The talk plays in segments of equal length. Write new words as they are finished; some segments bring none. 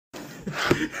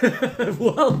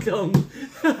Welcome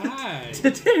Hi.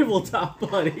 to Tabletop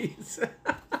Buddies.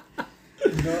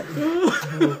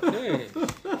 Okay.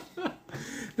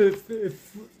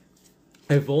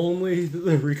 If only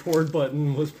the record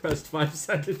button was pressed 5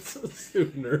 seconds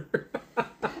sooner.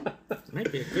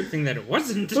 Might be a good thing that it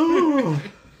wasn't.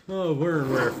 Oh, we're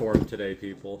in rare form today,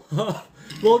 people.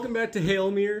 Welcome back to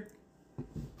Hailmere.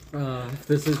 If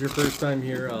this is your first time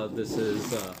here, this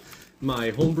is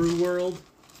my homebrew world.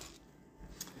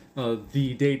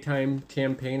 The daytime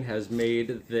campaign has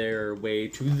made their way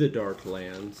to the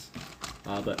Darklands.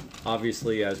 But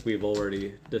obviously, as we've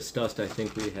already discussed, I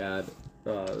think we had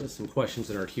some questions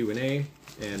in our Q&A,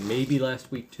 and maybe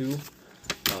last week too.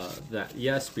 That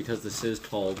yes, because this is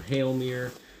called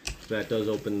Hailmere, that does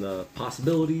open the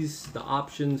possibilities, the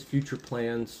options, future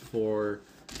plans for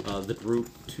the group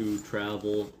to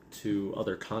travel to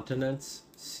other continents,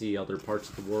 see other parts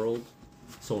of the world,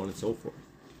 so on and so forth.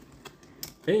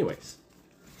 Anyways,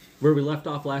 where we left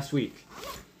off last week,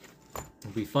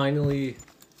 we finally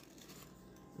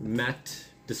met,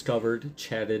 discovered,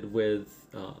 chatted with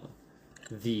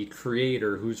the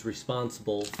creator who's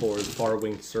responsible for the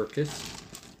Farwing Circus,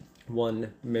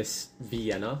 one Miss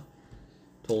Vienna.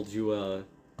 Told you a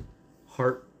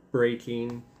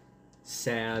heartbreaking,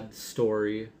 sad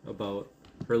story about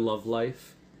her love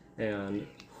life, and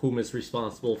whom is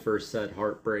responsible for said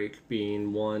heartbreak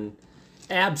being one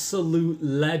absolute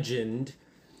legend,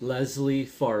 Leslie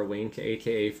Farwing,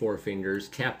 aka Four Fingers,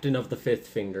 captain of the Fifth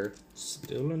Finger.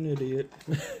 Still an idiot.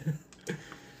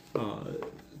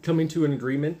 Coming to an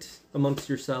agreement amongst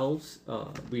yourselves,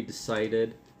 we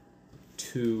decided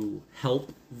to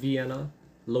help Vienna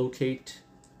locate,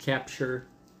 capture,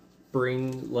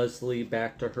 bring Leslie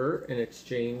back to her in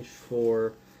exchange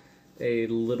for a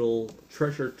little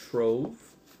treasure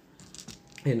trove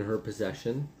in her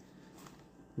possession.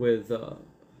 With a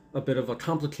bit of a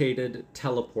complicated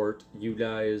teleport, you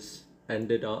guys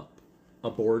ended up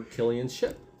aboard Killian's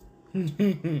ship.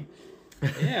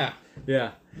 Yeah.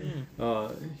 Yeah.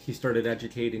 He started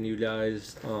educating you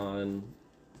guys on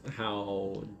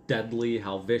how deadly,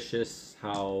 how vicious,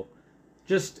 how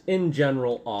just in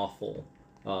general awful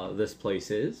this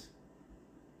place is.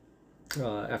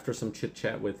 After some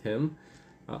chit-chat with him,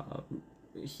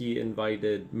 he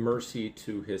invited Mercy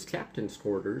to his captain's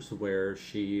quarters, where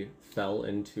she fell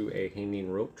into a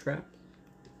hanging rope trap.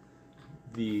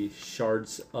 The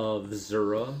shards of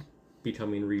Zura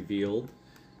becoming revealed.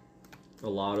 A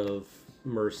lot of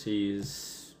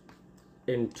Mercy's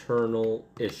internal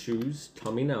issues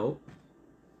coming out.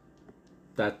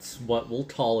 That's what we'll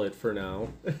call it for now.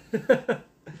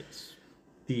 Yes.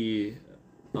 The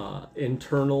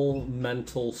internal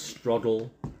mental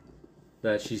struggle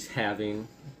that she's having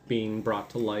being brought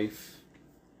to life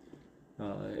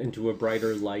into a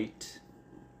brighter light.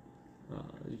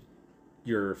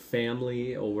 Your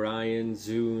family, Orion,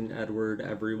 Zune, Edward,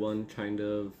 everyone kind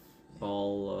of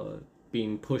all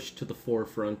being pushed to the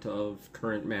forefront of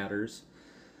current matters.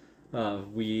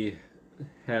 We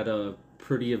had a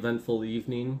pretty eventful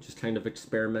evening, just kind of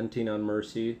experimenting on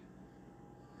Mercy.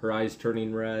 Her eyes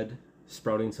turning red,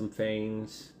 sprouting some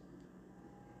fangs.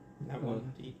 That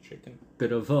one to eat chicken.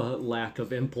 Bit of a lack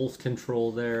of impulse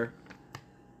control there.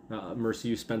 Mercy,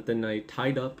 you spent the night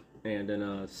tied up and in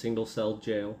a single-cell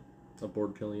jail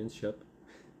aboard Killian's ship.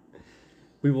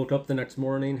 We woke up the next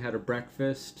morning, had a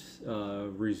breakfast,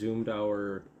 resumed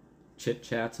our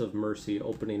chit-chats of Mercy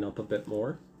opening up a bit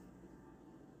more.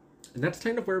 And that's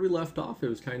kind of where we left off. It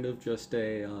was kind of just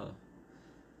a,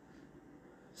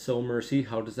 so Mercy,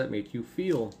 how does that make you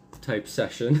feel type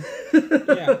session.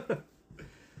 Yeah.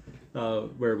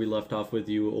 Where we left off with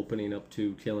you opening up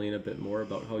to Killian a bit more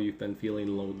about how you've been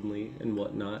feeling lonely and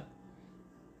whatnot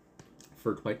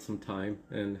for quite some time,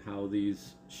 and how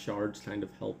these shards kind of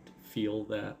helped fill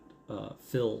that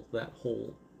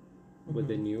hole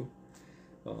within you.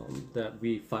 That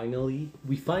we finally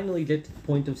get to the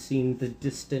point of seeing the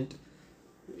distant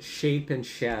shape and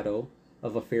shadow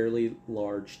of a fairly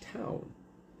large town.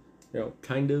 You know,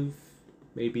 kind of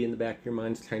maybe in the back of your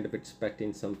minds, kind of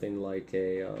expecting something like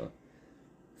a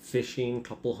fishing,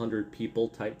 couple hundred people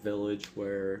type village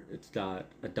where it's got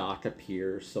a dock, a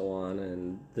pier, so on,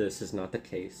 and this is not the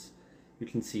case. You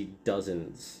can see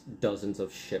dozens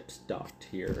of ships docked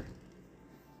here.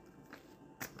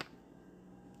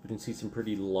 You can see some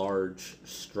pretty large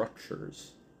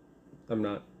structures. I'm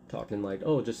not talking like,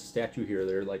 oh, just a statue here.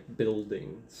 They're like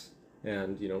buildings.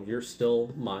 And, you know, you're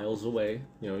still miles away.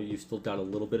 You know, you still got a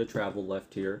little bit of travel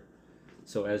left here.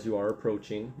 So as you are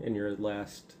approaching in your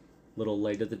last little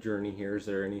leg of the journey here, is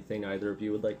there anything either of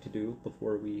you would like to do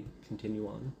before we continue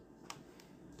on?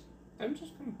 I'm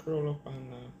just gonna curl up on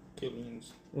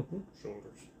Killian's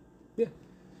shoulders.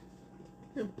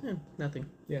 Nothing.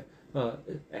 Yeah.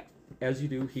 As you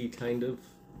do, he kind of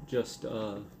just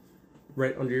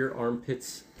right under your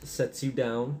armpits sets you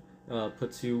down,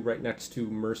 puts you right next to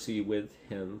Mercy with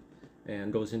him,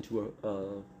 and goes into a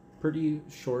pretty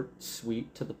short,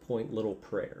 sweet, to the point little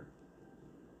prayer.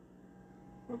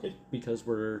 Okay. Because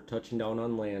we're touching down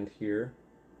on land here,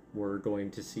 we're going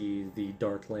to see the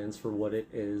Darklands for what it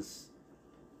is.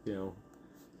 You know,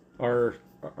 our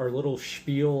little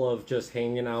spiel of just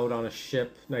hanging out on a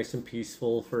ship, nice and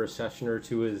peaceful for a session or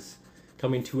two, is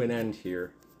coming to an end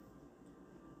here.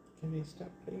 Can they stop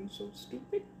playing so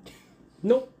stupid?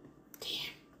 Nope.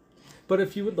 Damn. But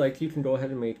if you would like, you can go ahead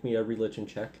and make me a religion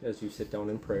check as you sit down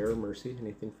in prayer. Mercy,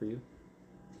 anything for you?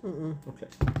 Okay.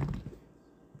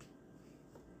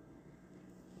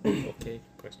 Okay,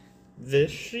 question. This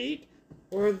sheet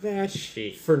or that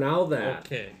sheet? For now, that.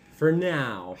 Okay. For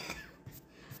now.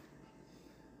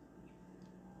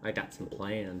 I got some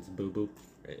plans, boo-boo.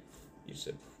 Right. You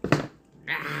said.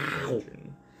 Ow!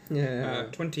 Yeah.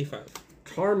 25.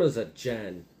 Karma's a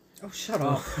gen. Oh, shut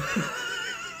up.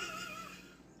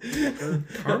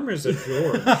 Karma's a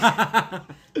George. I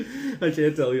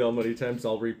can't tell you how many times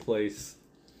I'll replace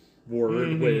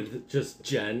word with just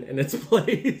gen in its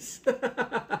place.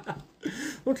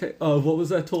 Okay, what was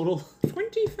that total?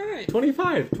 25.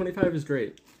 25. 25 is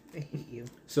great. I hate you.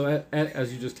 So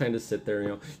as you just kind of sit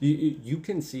there, you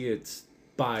can see it's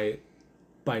by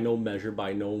no measure,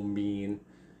 by no mean,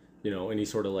 any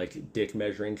sort of like dick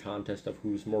measuring contest of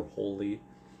who's more holy.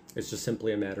 It's just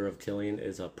simply a matter of Killian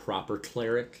is a proper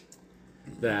cleric,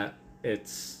 that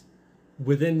it's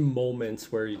within moments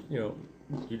where, you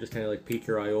just kind of like peek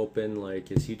your eye open,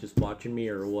 like, is he just watching me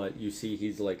or what? You see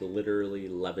he's like literally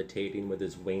levitating with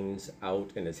his wings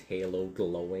out and his halo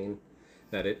glowing,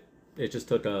 that it just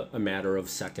took a matter of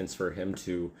seconds for him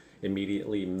to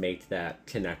immediately make that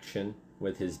connection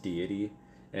with his deity,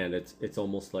 and it's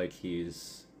almost like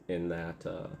he's in that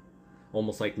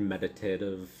almost like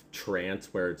meditative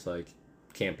trance where it's like,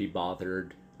 can't be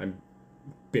bothered, I'm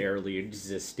barely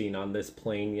existing on this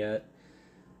plane yet,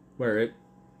 where it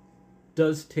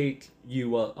does take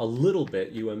you a little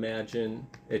bit. You imagine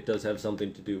it does have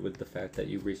something to do with the fact that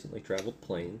you recently traveled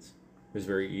planes. It was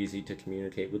very easy to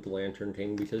communicate with the Lantern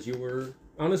King because you were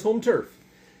on his home turf.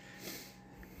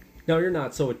 Now you're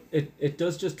not, so it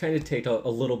does just kind of take a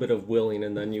little bit of willing,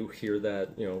 and then you hear that,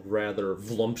 rather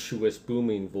voluptuous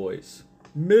booming voice.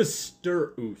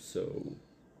 Mr. Uso.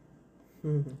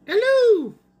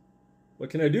 Hello! What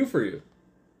can I do for you?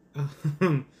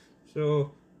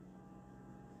 So,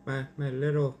 my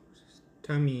little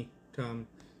tummy tum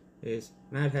is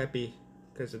not happy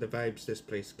because of the vibes this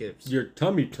place gives. Your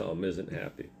tummy tum isn't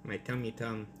happy. My tummy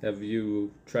tum. Have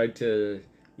you tried to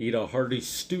eat a hearty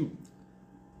stew?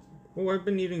 Oh, I've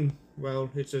been eating well.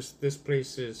 It's just this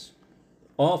place is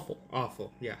Awful.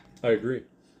 awful. Yeah. I agree.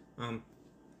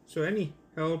 So any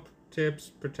help, tips,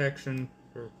 protection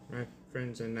for my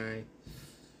friends and I,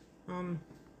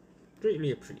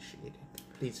 greatly appreciated.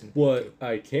 Please and thank What you.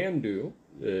 I can do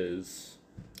is,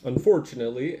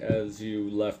 unfortunately, as you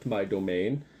left my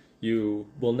domain, you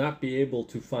will not be able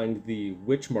to find the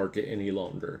witch market any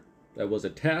longer. That was a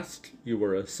task you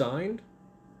were assigned.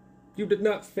 You did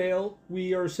not fail.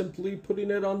 We are simply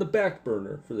putting it on the back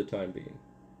burner for the time being.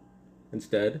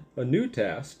 Instead, a new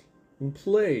task in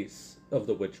place of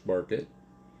the witch market.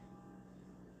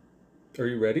 Are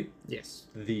you ready? Yes.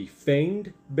 The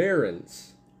Fanged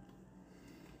Barons.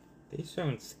 They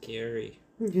sound scary.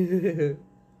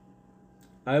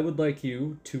 I would like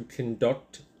you to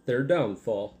conduct their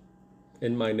downfall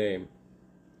in my name.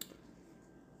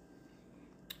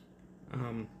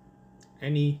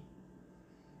 Any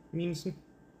means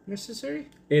necessary?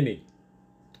 Any.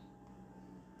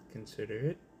 Consider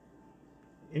it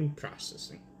in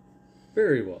processing.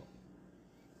 Very well.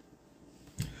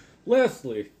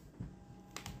 Lastly,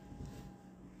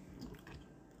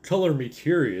 color me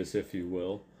curious, if you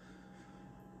will.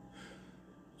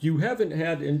 You haven't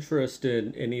had interest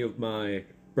in any of my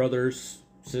brothers,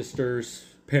 sisters,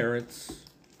 parents?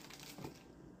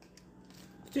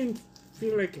 Didn't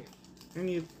feel like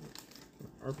any of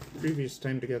our previous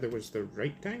time together was the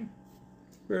right time.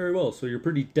 Very well, so you're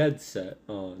pretty dead set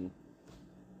on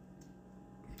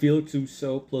Felix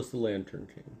Uso plus the Lantern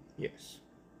King. Yes.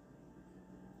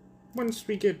 Once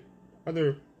we get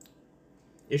other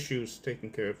issues taken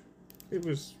care of, it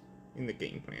was in the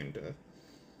game plan to...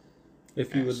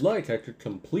 If you would like, I could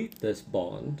complete this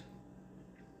bond.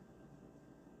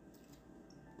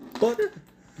 But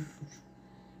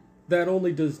that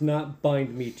only does not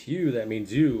bind me to you. That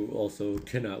means you also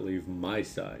cannot leave my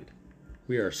side.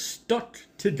 We are stuck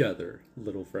together,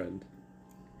 little friend.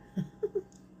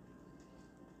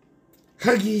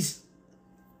 Huggies!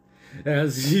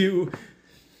 As you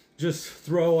just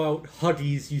throw out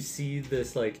huggies, you see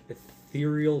this like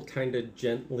ethereal kind of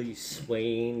gently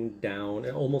swaying down,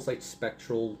 almost like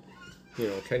spectral,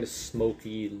 kind of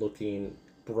smoky looking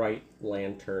bright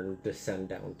lantern descend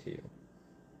down to you.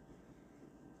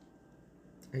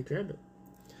 I grab it.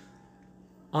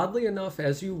 Oddly enough,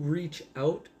 as you reach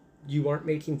out, you aren't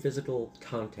making physical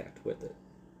contact with it.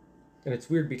 And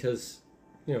it's weird because,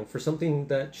 for something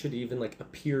that should even like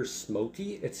appear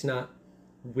smoky, it's not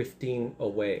wafting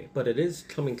away, but it is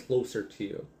coming closer to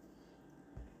you.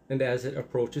 And as it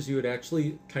approaches you, it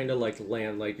actually kind of like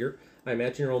land like I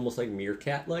imagine you're almost like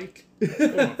meerkat-like.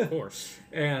 Oh, of course.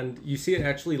 And you see it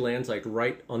actually lands like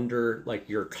right under like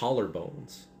your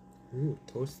collarbones. Ooh,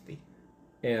 toasty.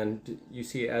 And you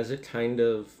see as it kind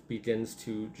of begins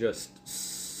to just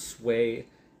sway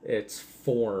its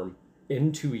form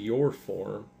into your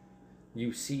form,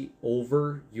 you see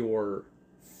over your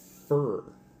fur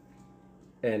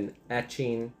an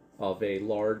etching of a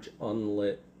large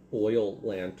unlit oil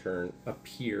lantern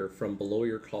appear from below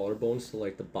your collarbones to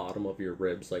like the bottom of your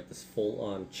ribs, like this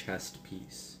full-on chest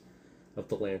piece of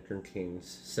the Lantern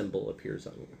King's symbol appears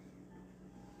on you.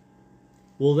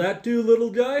 Will that do, little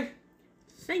guy?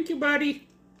 Thank you, buddy.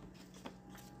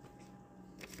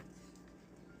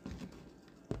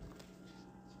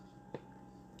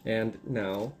 And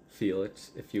now, Felix,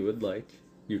 if you would like,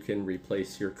 you can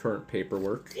replace your current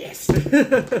paperwork. Yes.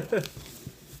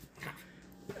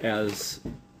 As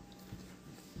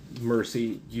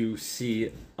Mercy, you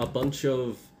see a bunch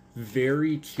of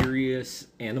very curious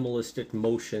animalistic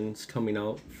motions coming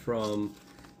out from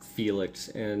Felix,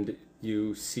 and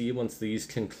you see once these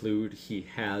conclude, he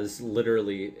has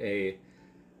literally a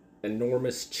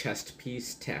enormous chest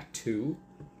piece tattoo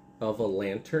of a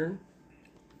lantern.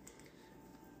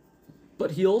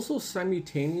 But he also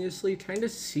simultaneously kind of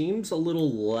seems a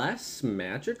little less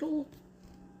magical.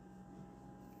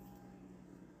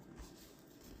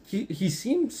 He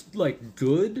seems like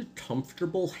good,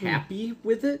 comfortable, happy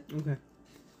with it. Okay.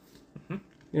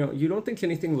 You don't think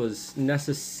anything was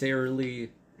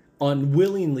necessarily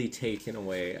unwillingly taken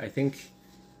away. I think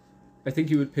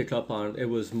you would pick up on it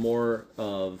was more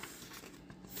of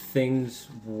things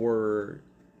were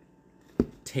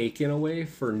taken away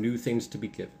for new things to be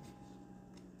given.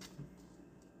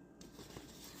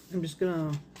 I'm just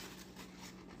gonna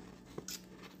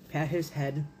pat his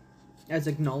head as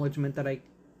acknowledgement that I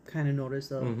kind of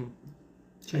noticed a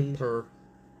change. Purr.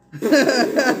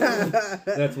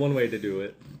 That's one way to do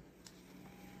it.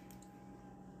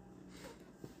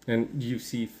 And you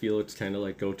see Felix kind of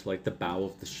like go to like the bow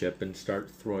of the ship and start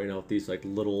throwing out these like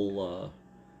little,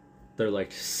 they're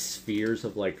like spheres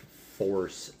of like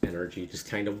force energy, just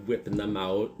kind of whipping them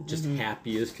out, just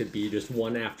happy as could be, just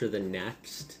one after the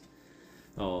next.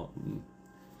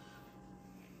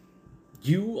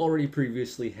 You already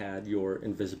previously had your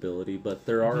invisibility, but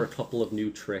there are a couple of new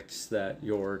tricks that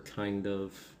you're kind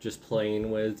of just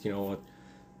playing with,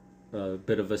 a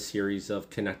bit of a series of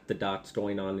connect the dots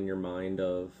going on in your mind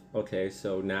of, okay,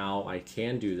 so now I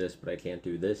can do this, but I can't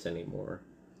do this anymore.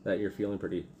 That you're feeling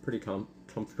pretty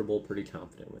comfortable, pretty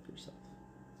confident with yourself.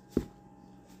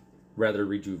 Rather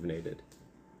rejuvenated.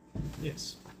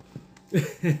 Yes.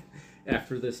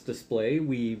 After this display,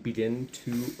 we begin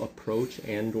to approach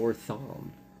Andor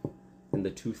Thom in the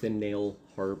Tooth and Nail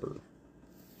Harbor.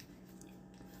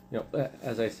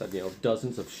 As I said,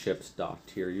 dozens of ships docked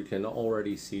here. You can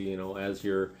already see, as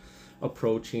you're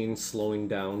approaching, slowing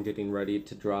down, getting ready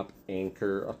to drop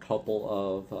anchor, a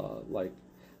couple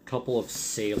of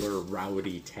sailor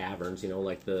rowdy taverns,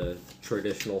 like the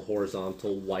traditional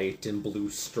horizontal white and blue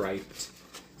striped,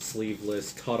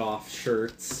 sleeveless, cut-off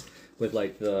shirts with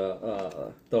like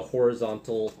the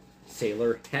horizontal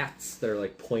sailor hats. They're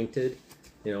like pointed.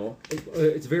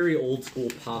 It's very old school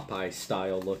Popeye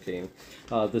style looking.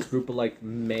 This group of like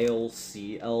male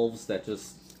sea elves that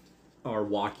just are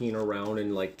walking around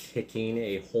and like kicking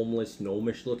a homeless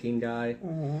gnomish looking guy.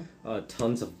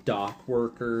 Tons of dock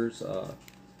workers,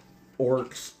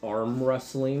 orcs arm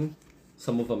wrestling,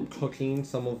 some of them cooking,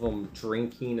 some of them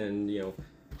drinking and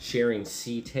sharing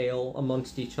sea tail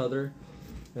amongst each other.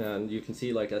 And you can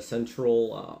see like a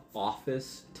central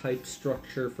office type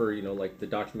structure for like the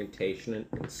documentation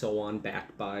and so on,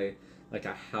 backed by like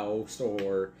a house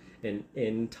or an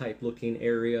inn type looking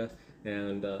area.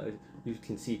 And you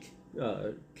can see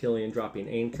Killian dropping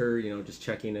anchor, just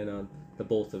checking in on the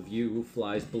both of you,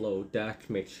 flies below deck,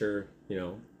 make sure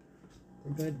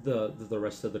Good. the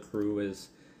rest of the crew is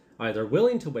either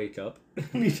willing to wake up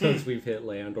because we've hit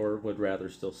land or would rather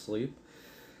still sleep.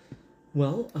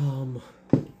 Well,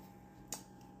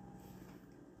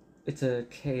 it's a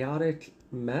chaotic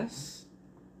mess.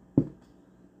 I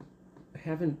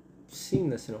haven't seen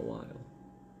this in a while.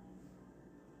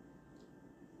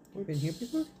 You been here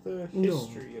before? The No.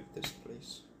 history of this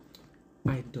place.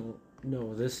 I don't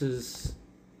know. This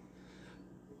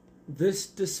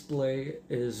display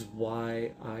is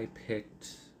why I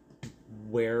picked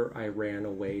where I ran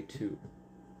away to.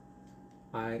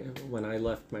 When I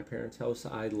left my parents' house,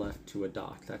 I left to a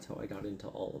dock. That's how I got into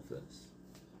all of this.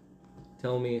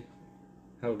 Tell me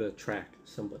how to track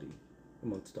somebody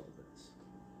amongst all this.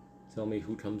 Tell me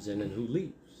who comes in and who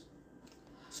leaves.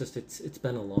 It's just it's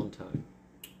been a long time.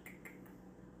 Too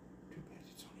bad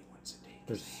it's only once a day.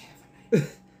 There's 'Cause I have a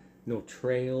night. no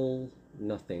trail,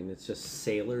 nothing. It's just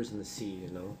sailors in the sea,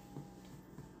 you know.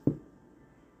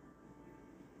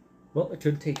 Well, it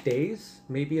could take days,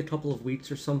 maybe a couple of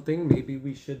weeks or something. Maybe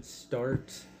we should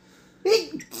start.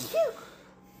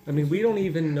 I mean, we don't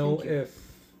even know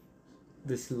if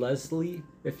this Leslie,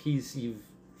 if you've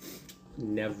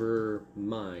never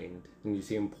mind. And you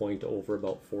see him point over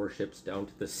about 4 ships down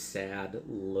to the sad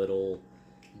little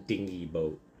dinghy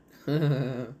boat.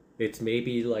 It's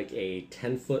maybe like a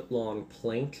 10-foot long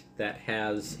plank that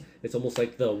has, it's almost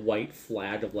like the white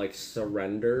flag of like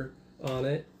surrender on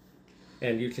it.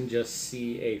 And you can just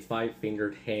see a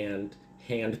 5-fingered hand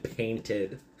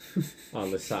painted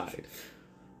on the side.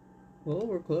 Well,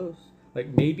 we're close. Like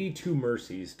maybe 2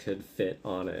 mercies could fit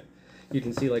on it. You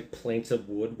can see like planks of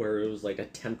wood where it was like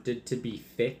attempted to be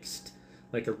fixed.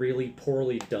 Like a really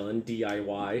poorly done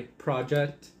DIY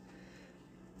project.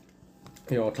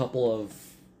 You know, a couple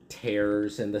of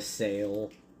tears in the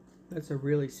sail. That's a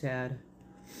really sad.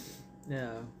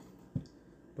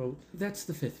 Boat. That's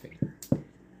the 5th finger.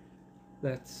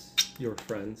 That's your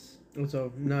friends.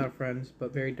 So not a friends,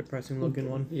 but very depressing looking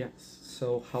one. Yes.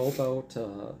 So how about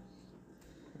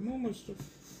I'm almost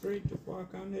afraid to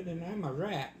walk on it, and I'm a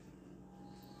rat.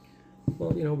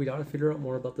 well, you know, we gotta figure out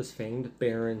more about this Fanged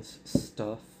Baron's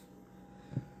stuff.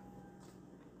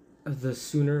 The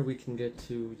sooner we can get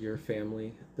to your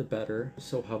family, the better.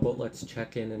 So how about let's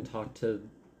check in and talk to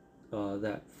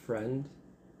that friend.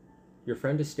 Your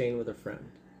friend is staying with a friend.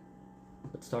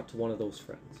 Let's talk to one of those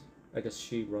friends. I guess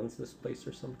she runs this place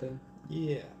or something.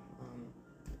 Yeah.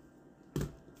 God,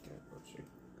 what's she?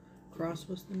 Cross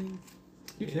was the name.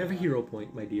 You can have a hero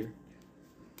point, my dear.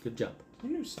 Good job. I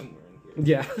knew somewhere in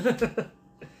here. Yeah.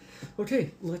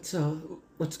 Okay, let's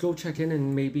go check in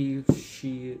and maybe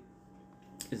she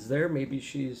is there. Maybe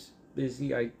she's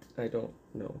busy. I don't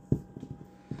know.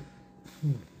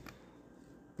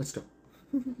 Let's go.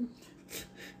 You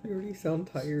already sound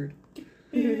tired.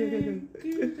 Which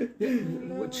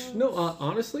no,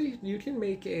 honestly, you can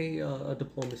make a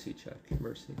diplomacy check,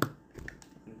 Mercy.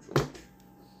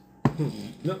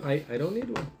 No, I don't need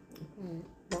one.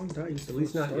 Wrong dice. At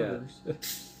least not yet.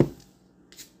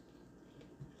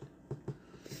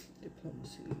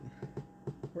 Diplomacy.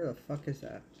 Where the fuck is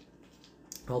that?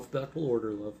 Alphabetical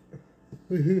order, love.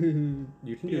 You can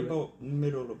Be do it. about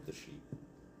middle of the sheet.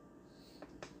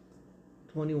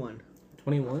 21.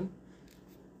 21.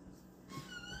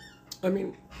 I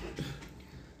mean,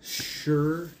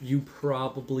 sure, you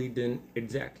probably didn't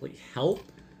exactly help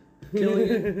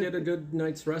Killian get a good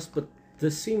night's rest, but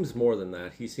this seems more than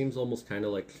that. He seems almost kind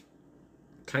of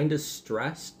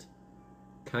stressed,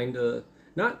 kind of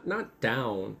not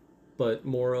down, but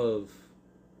more of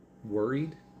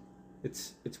worried.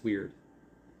 It's weird.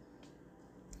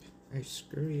 I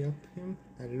scurry up him.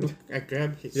 I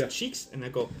grab his Yeah. cheeks and I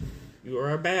go, "You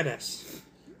are a badass.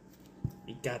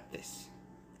 We got this."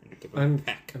 And I give him I'm a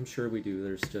peck. sure we do.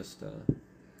 There's just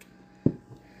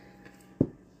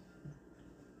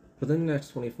within the next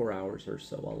 24 hours or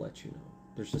so, I'll let you know.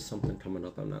 There's just something coming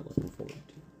up I'm not looking forward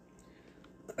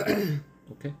to.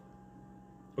 Okay.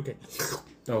 Okay.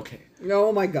 Okay.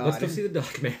 Oh my god. Let's go see the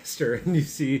Dockmaster, and you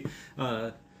see,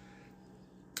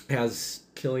 as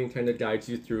Killian kind of guides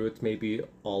you through, it's maybe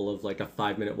all of like a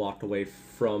 5-minute walk away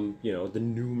from, you know, the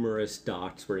numerous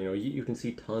docks where, you know, you can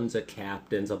see tons of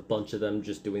captains, a bunch of them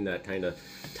just doing that kind of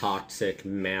toxic,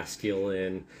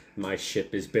 masculine, my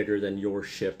ship is bigger than your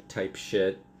ship type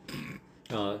shit.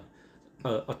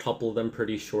 A couple of them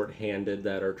pretty short-handed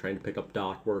that are trying to pick up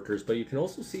dock workers, but you can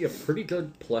also see a pretty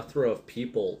good plethora of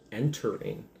people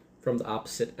entering from the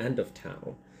opposite end of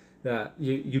town. That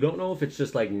you don't know if it's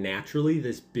just like naturally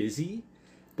this busy,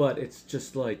 but it's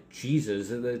just like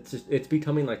Jesus. It's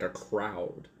becoming like a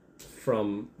crowd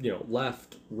from, you know,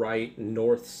 left, right,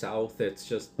 north, south. It's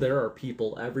just there are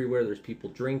people everywhere. There's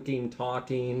people drinking,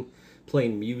 talking,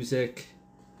 playing music.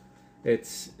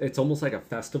 It's almost like a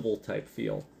festival type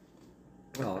feel.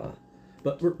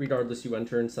 But regardless, you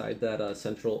enter inside that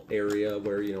central area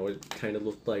where, you know, it kind of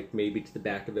looked like maybe to the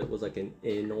back of it was like an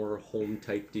inn or home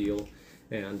type deal.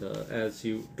 And as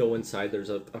you go inside, there's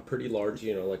a pretty large,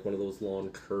 you know, like one of those long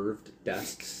curved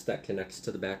desks that connects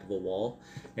to the back of a wall.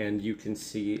 And you can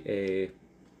see a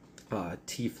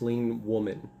tiefling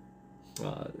woman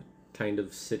kind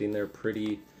of sitting there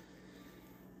pretty...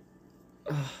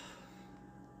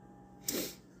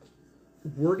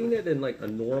 wording it in like a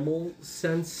normal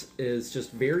sense is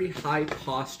just very high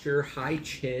posture, high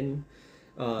chin,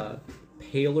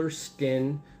 paler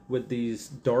skin with these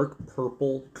dark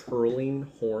purple curling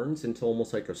horns into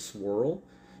almost like a swirl.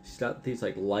 She's got these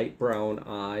like light brown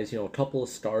eyes, you know, a couple of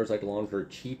stars like along her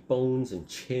cheekbones and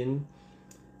chin.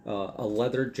 A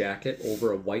leather jacket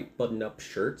over a white button-up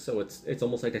shirt, so it's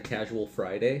almost like a casual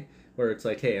Friday, where it's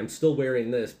like, hey, I'm still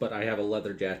wearing this, but I have a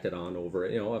leather jacket on over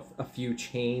it. You know, a few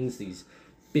chains, these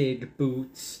big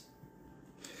boots.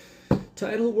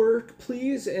 Title work,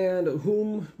 please, and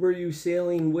whom were you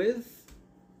sailing with?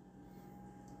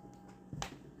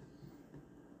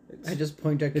 I just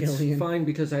point at It's Killian. fine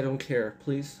because I don't care,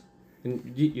 please.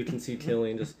 And you can see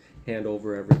Killian just hand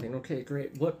over everything. Okay,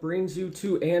 great. What brings you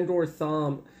to Andor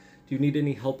Thom? Do you need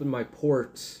any help in my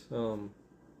port?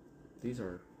 These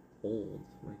are old.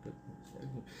 My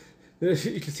goodness.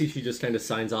 You can see she just kind of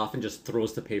signs off and just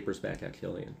throws the papers back at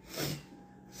Killian.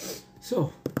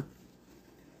 So,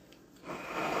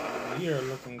 We are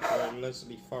looking for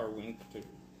Leslie Farwink to...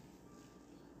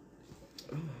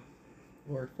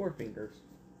 Or Four Fingers.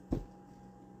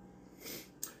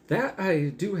 that I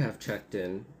do have checked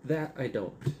in. That I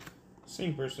don't.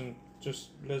 Same person, just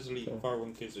Leslie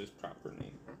Farwink is his proper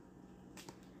name.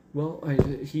 Well,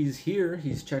 he's here.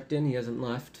 He's checked in. He hasn't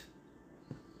left.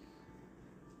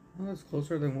 Well, that's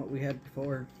closer than what we had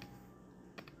before.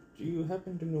 Do you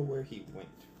happen to know where he went?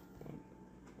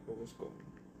 What was going on?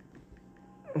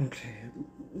 Okay,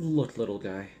 look, little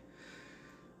guy.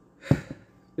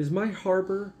 Is my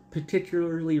harbor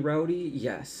particularly rowdy?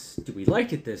 Yes. Do we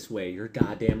like it this way? You're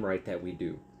goddamn right that we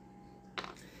do.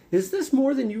 Is this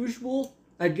more than usual?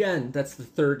 Again, that's the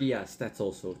third yes. That's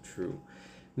also true.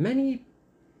 Many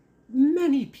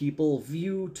people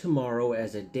view tomorrow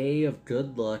as a day of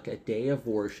good luck, a day of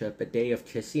worship, a day of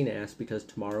kissing ass because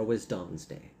tomorrow is Dawn's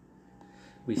Day.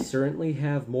 We certainly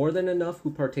have more than enough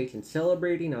who partake in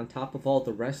celebrating on top of all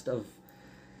the rest of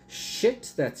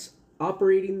shit that's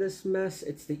operating this mess.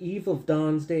 It's the eve of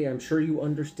Dawn's Day. I'm sure you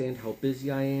understand how busy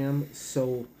I am,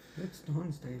 so... It's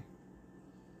Dawn's Day.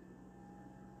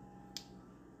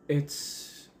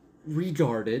 It's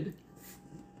regarded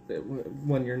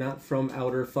when you're not from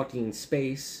outer fucking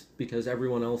space, because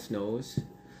everyone else knows,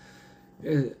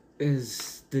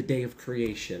 is the day of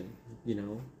creation, you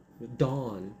know?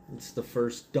 Dawn. It's the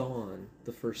first dawn,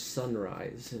 the first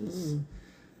sunrise.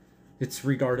 It's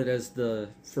regarded as the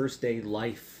first day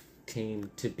life came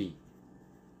to be.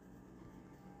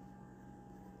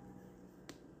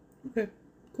 Okay,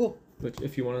 cool. Which,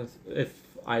 if you want to, if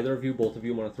either of you, both of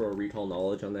you, want to throw a recall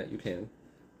knowledge on that, you can.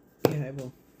 Yeah, I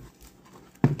will.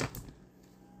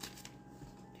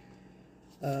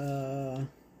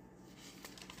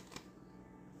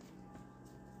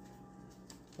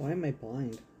 Why am I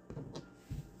blind?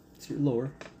 It's your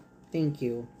lower. Thank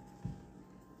you.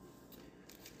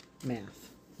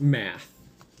 Math.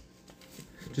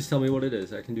 Just tell me what it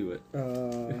is. I can do it.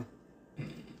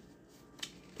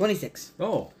 26.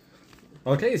 Oh.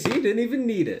 Okay, see, you didn't even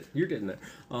need it. You're getting there.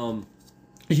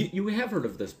 You have heard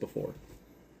of this before.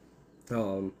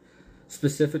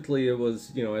 Specifically, it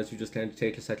was, you know, as you just kind of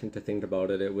take a second to think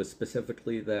about it, it was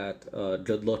specifically that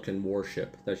good luck and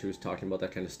worship that she was talking about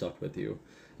that kind of stuck with you.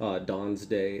 Dawn's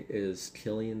Day is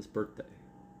Killian's birthday.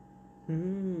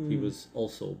 He was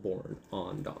also born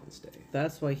on Dawn's Day.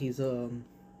 That's why he's a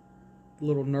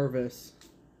little nervous.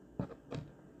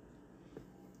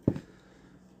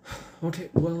 Okay,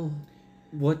 well,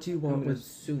 what do you want I'm gonna with...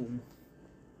 assume.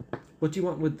 What do you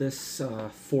want with this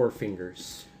Four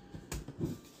Fingers?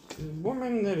 The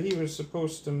woman that he was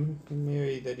supposed to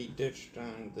marry that he ditched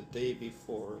on the day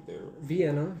before there.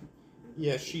 Vienna.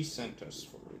 Yeah, she sent us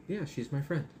for it. Yeah, she's my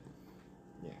friend.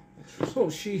 Yeah. That's Oh,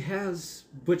 she has...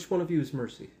 Which one of you is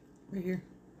Mercy? Right here.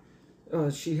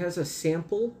 She has a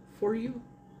sample for you.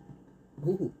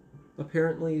 Ooh.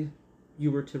 Apparently,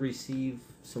 you were to receive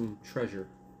some treasure.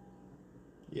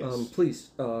 Yes. Please,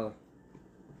 you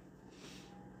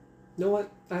know what?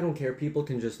 I don't care. People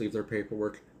can just leave their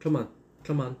paperwork. Come on.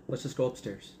 Let's just go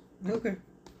upstairs. Okay.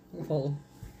 We'll follow.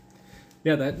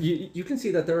 Yeah, that you can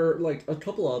see that there are like a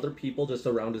couple other people just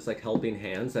around as like helping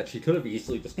hands that she could have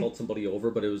easily just called somebody over,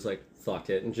 but it was like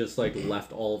fuck it and just like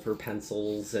left all of her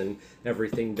pencils and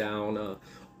everything down.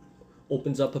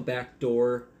 opens up a back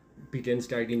door, begins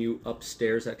guiding you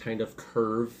upstairs that kind of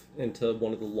curve into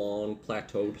one of the long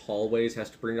plateaued hallways,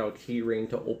 has to bring out a key ring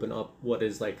to open up what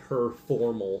is like her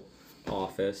formal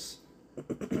office.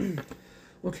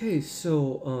 Okay,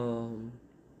 so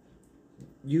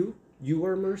you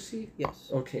are Mercy? Yes.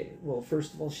 Okay, well,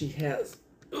 first of all, she has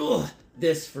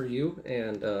this for you,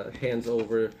 and hands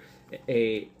over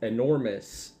a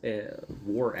enormous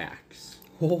war axe.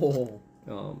 Oh.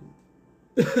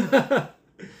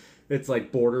 It's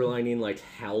like borderlining like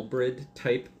halberd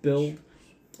type build.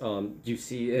 You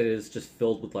see it is just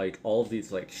filled with like all of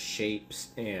these like shapes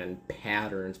and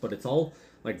patterns, but it's all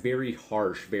like very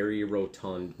harsh, very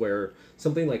rotund, where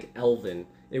something like elven,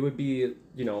 it would be,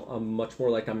 you know, a much more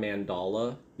like a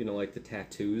mandala, you know, like the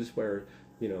tattoos where,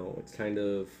 you know, it's kind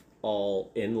of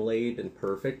all inlaid and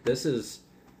perfect. This is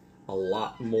a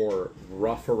lot more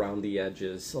rough around the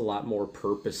edges, a lot more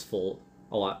purposeful,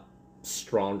 a lot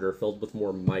stronger, filled with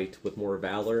more might, with more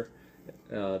valor,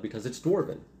 because it's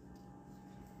dwarven.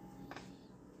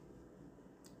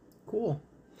 Cool.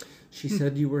 She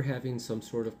said you were having some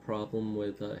sort of problem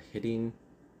with hitting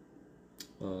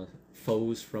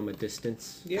foes from a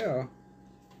distance. Yeah.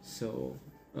 So,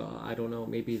 I don't know,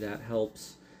 maybe that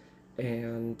helps.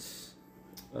 And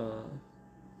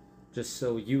just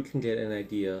so you can get an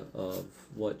idea of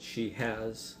what she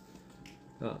has,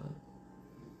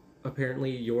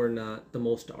 apparently you're not the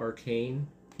most arcane.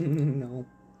 No.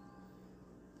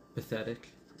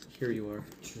 Pathetic. Here you are.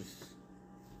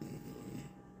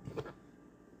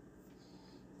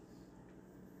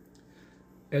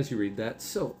 As you read that,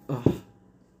 so, I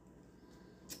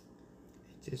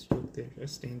just look there,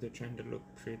 just staying there trying to look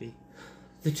pretty.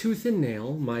 the Tooth and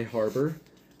Nail, my harbor.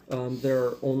 There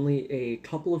are only a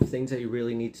couple of things that you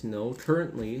really need to know.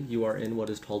 Currently, you are in what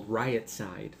is called Riot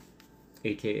Side,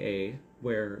 aka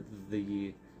where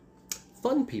the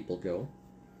fun people go.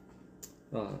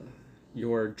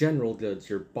 Your general goods,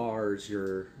 your bars,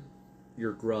 your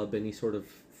grub, any sort of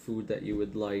food that you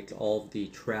would like, all of the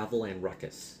travel and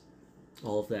ruckus.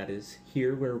 All of that is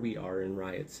here where we are in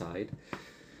Riot Side.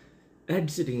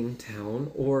 Exiting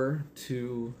town, or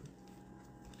to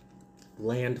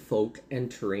land folk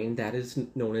entering, that is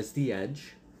known as the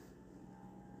Edge.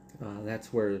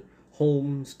 That's where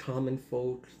homes, common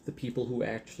folk, the people who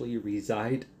actually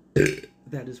reside,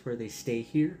 that is where they stay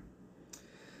here.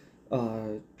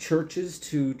 Churches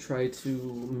to try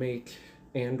to make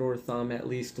Andor Thumb at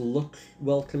least look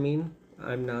welcoming.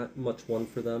 I'm not much one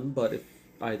for them, but if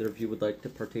either of you would like to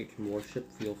partake in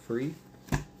worship, feel free.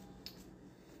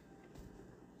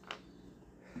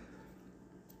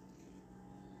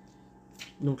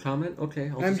 No comment?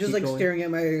 Okay, I'm just keep like going. staring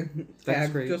at my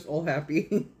bag, great. just all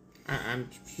happy. I'm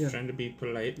trying to be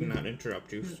polite and not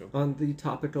interrupt you, so. On the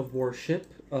topic of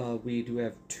worship, we do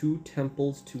have 2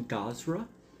 temples to Gazra.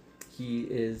 He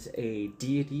is a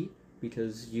deity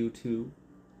because you two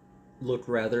look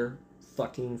rather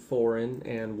fucking foreign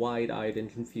and wide-eyed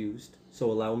and confused.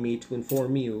 So allow me to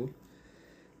inform you.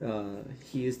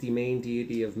 He is the main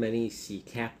deity of many sea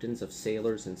captains, of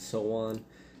sailors, and so on.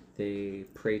 They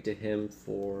pray to him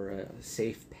for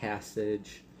safe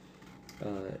passage,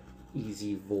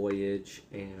 easy voyage,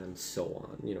 and so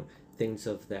on. You know, things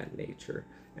of that nature.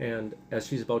 And as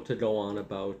she's about to go on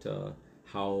about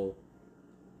how,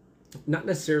 not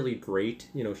necessarily great,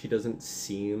 you know, she doesn't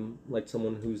seem like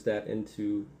someone who's that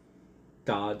into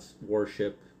gods,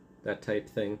 worship, that type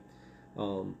thing.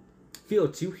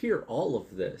 Felix, you hear all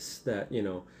of this, that, you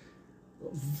know,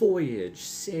 voyage,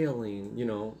 sailing, you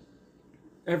know,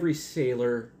 every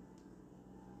sailor,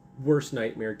 worst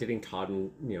nightmare, getting caught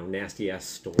in, you know, nasty-ass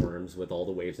storms with all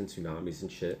the waves and tsunamis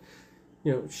and shit.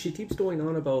 You know, she keeps going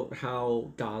on about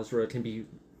how Gazra can be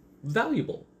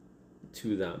valuable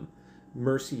to them.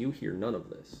 Mercy, you hear none of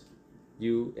this.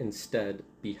 You instead,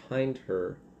 behind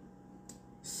her,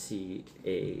 see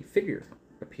a figure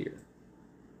appear.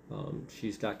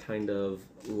 She's got kind of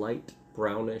light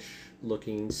brownish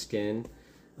looking skin,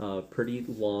 pretty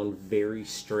long, very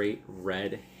straight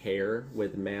red hair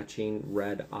with matching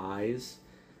red eyes,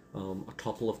 a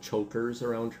couple of chokers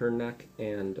around her neck,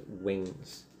 and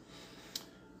wings.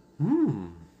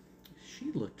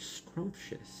 She looks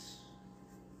scrumptious.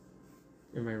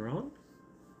 Am I wrong?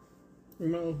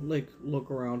 No, like,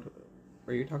 look around.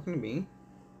 Are you talking to me?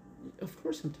 Of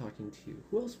course I'm talking to you.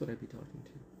 Who else would I be talking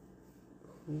to?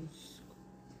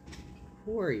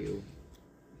 Who are you?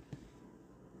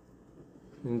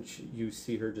 And you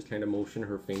see her just kind of motion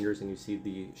her fingers, and you see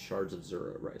the shards of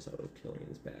Zura rise out of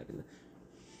Killian's bag, and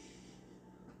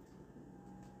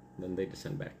then they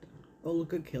descend back down. Oh,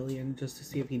 look at Killian, just to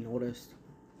see if he noticed.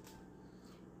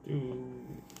 Do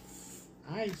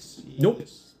I see Nope.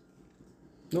 this?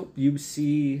 Nope. You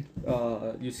see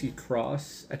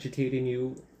Cross agitating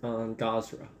you on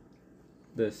Gazra,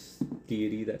 this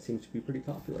deity that seems to be pretty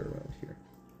popular around here.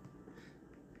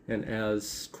 And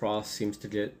as Cross seems to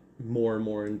get more and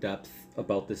more in depth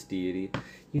about this deity,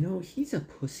 he's a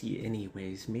pussy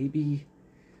anyways. Maybe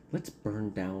let's burn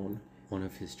down one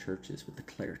of his churches with the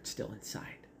cleric still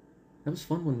inside. That was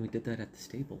fun when we did that at the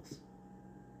stables.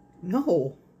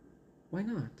 No. Why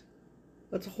not?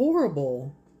 That's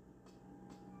horrible.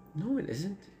 No, it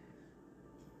isn't.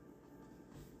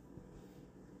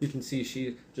 You can see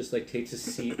she just takes a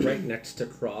seat right next to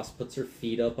Cross, puts her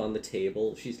feet up on the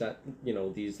table. She's got,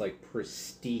 these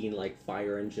pristine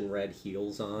fire engine red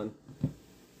heels on.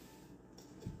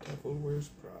 Devil wears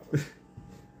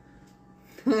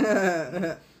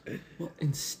I'm Well,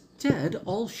 instead,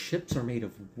 all ships are made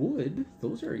of wood.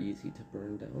 Those are easy to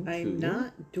burn down.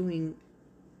 not doing...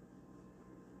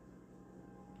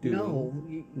 No,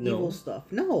 evil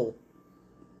stuff. No.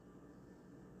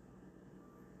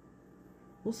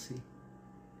 We'll see.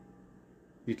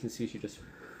 You can see she just,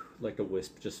 like a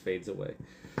wisp, just fades away.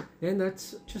 And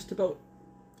that's just about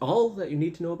all that you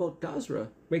need to know about Gazra.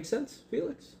 Make sense,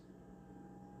 Felix?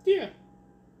 Yeah.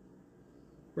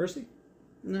 Mercy?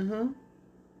 Uh-huh.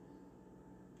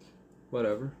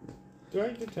 Whatever. Do I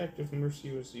detect if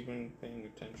Mercy was even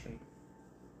paying attention?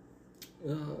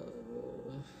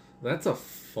 That's a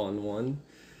fun one.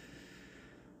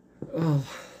 Oh,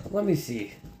 let me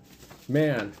see.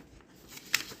 Man.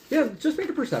 Yeah, just make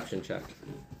a perception check.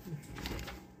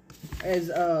 As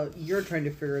you're trying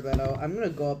to figure that out, I'm gonna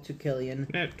go up to Killian.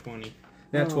 Nat 20.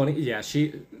 Nat 20? Yeah,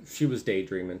 she was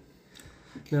daydreaming.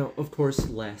 Now, of course,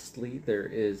 lastly, there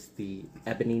is the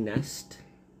Ebony Nest.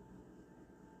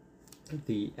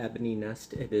 The Ebony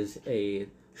Nest, it is a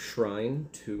shrine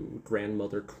to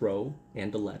Grandmother Crow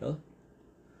and Aletta.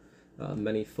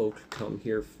 Many folk come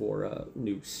here for a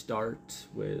new start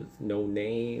with no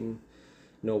name,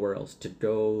 nowhere else to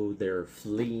go. They're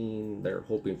fleeing, they're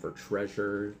hoping for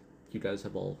treasure. You guys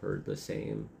have all heard the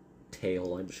same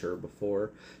tale, I'm sure, before.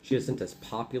 She isn't as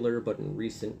popular, but in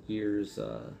recent years,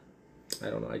 I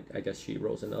don't know, I guess she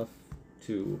rose enough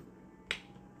to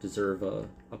deserve a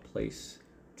place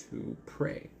to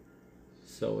pray.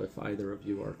 So if either of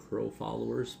you are Crow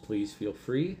followers, please feel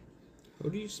free. How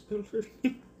do you spell her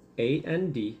name?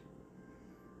 ANDOLETTA.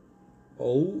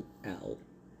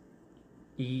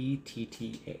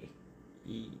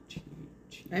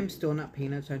 I'm still not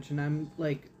paying attention. I'm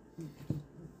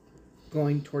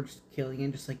going towards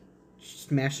Killian, just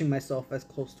smashing myself as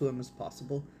close to him as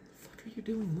possible. What are you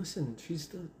doing? Listen, she's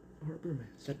the harbor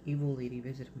master. That evil lady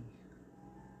visited me.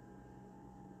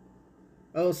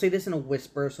 I'll say this in a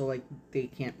whisper so they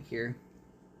can't hear.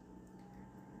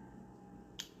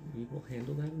 We will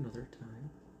handle that another time.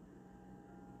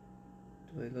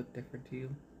 Do I look different to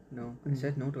you? No. I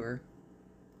said no to her.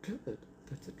 Good.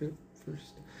 That's a good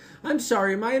first. I'm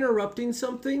sorry, am I interrupting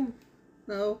something?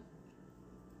 No.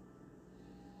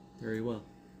 Very well.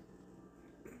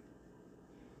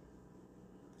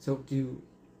 So, do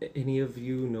any of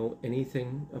you know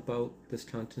anything about this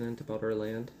continent, about our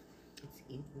land? It's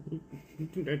evil.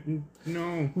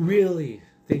 No. Really?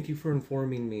 Thank you for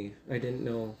informing me. I didn't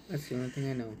know. That's the only thing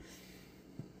I know.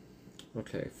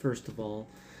 Okay, first of all,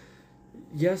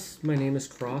 yes, my name is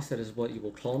Cross. That is what you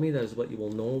will call me. That is what you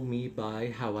will know me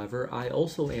by. However, I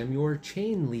also am your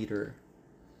chain leader.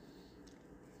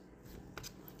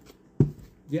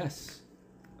 Yes.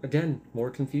 Again,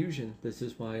 more confusion. This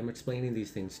is why I'm explaining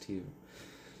these things to you.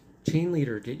 Chain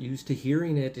leader, get used to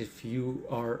hearing it if you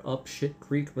are up shit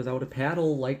creek without a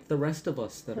paddle like the rest of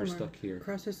us that are stuck here.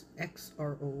 Cross is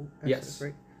XRO. Yes.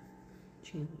 Right?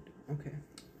 Chain leader. Okay.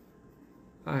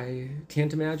 I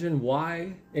can't imagine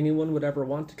why anyone would ever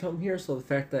want to come here, so the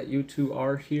fact that you two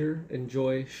are here,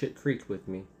 enjoy Shit Creek with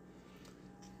me.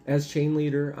 As chain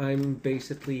leader, I'm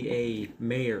basically a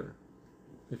mayor,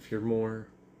 if you're more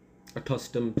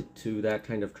accustomed to that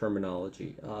kind of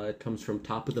terminology. It comes from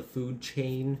top of the food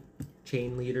chain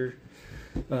leader.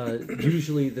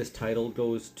 Usually this title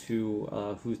goes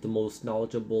to who's the most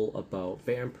knowledgeable about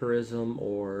vampirism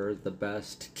or the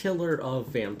best killer of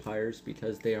vampires,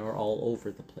 because they are all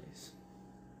over the place.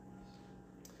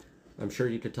 I'm sure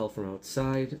you could tell from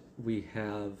outside we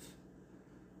have,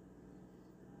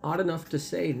 odd enough to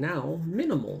say now,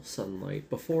 minimal sunlight.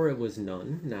 Before it was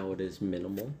none, now it is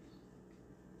minimal.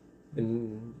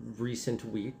 In recent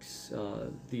weeks,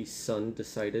 the sun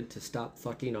decided to stop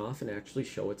fucking off and actually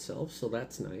show itself, so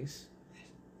that's nice.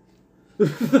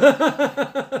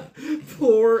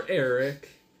 Poor Eric.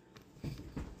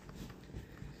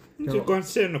 You're going to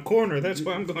sit in a corner, that's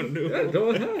what I'm going to do. Yeah, go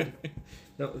ahead.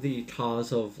 Now, the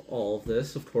cause of all of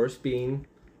this, of course, being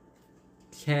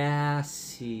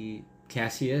Cassius.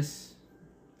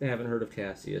 I haven't heard of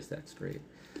Cassius. That's great.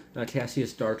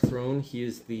 Cassius Darkthrone. He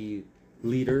is the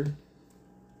leader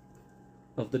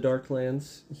of the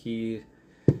Darklands. He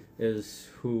is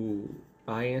who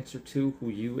I answer to, who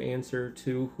you answer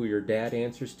to, who your dad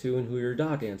answers to, and who your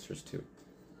dog answers to.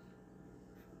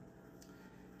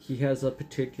 He has a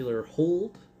particular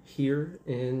hold here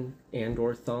in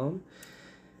Andor Thom,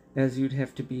 as you'd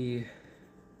have to be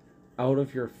out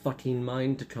of your fucking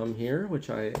mind to come here, which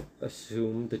I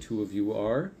assume the two of you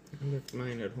are. I left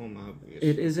mine at home, obviously.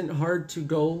 It isn't hard to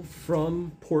go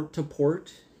from port to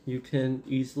port. You can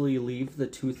easily leave the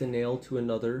Tooth and Nail to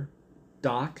another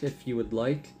dock if you would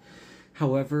like.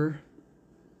 However,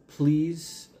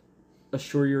 please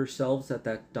assure yourselves that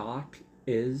that dock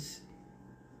is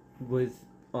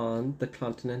on the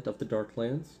continent of the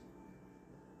Darklands.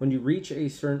 When you reach a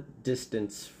certain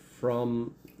distance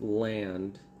from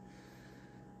land,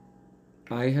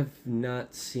 I have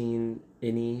not seen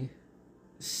any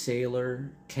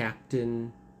sailor,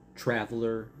 captain,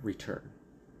 traveler return.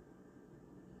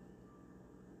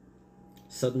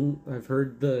 I've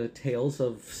heard the tales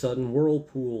of sudden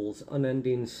whirlpools,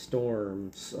 unending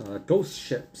storms, ghost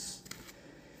ships,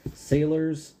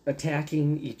 sailors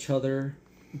attacking each other,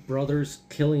 brothers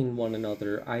killing one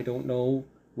another. I don't know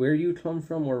where you come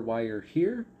from or why you're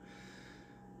here.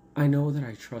 I know that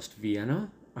I trust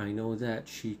Vienna. I know that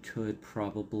she could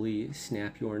probably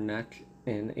snap your neck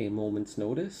in a moment's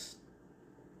notice.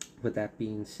 With that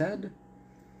being said,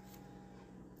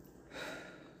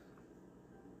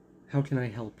 how can I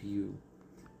help you?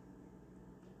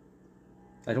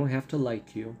 I don't have to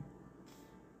like you.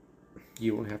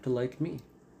 You don't have to like me.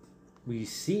 We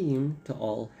seem to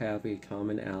all have a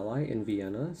common ally in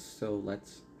Vienna, so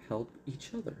let's help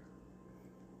each other.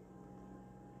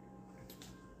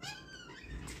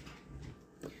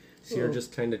 See her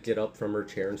just kind of get up from her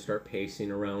chair and start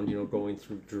pacing around, going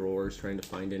through drawers, trying to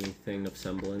find anything of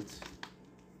semblance.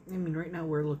 I mean, right now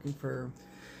we're looking for...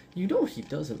 You know he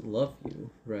doesn't love you,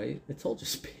 right? It's all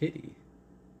just pity.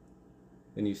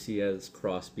 And you see as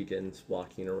Cross begins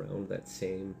walking around, that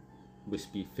same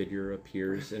wispy figure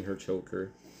appears in her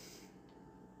choker.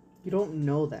 You don't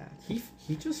know that. He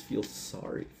just feels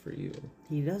sorry for you.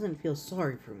 He doesn't feel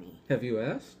sorry for me. Have you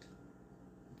asked?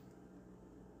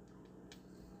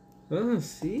 Oh,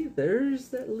 see? There's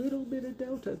that little bit of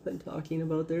doubt I've been talking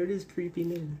about. There it is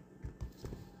creeping in.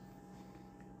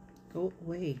 Go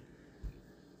away.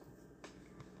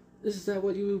 Is that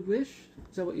what you wish?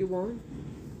 Is that what you want?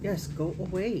 Yes, go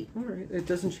away. Alright, it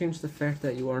doesn't change the fact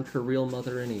that you aren't her real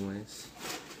mother anyways.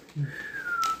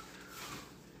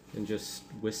 And just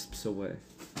wisps away.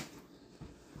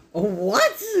 Oh,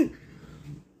 what?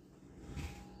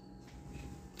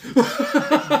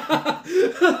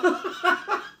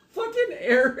 Fucking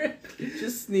Eric!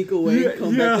 Just sneak away,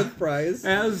 come back with fries.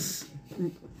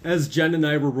 As Jen and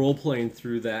I were role-playing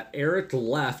through that, Eric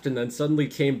left and then suddenly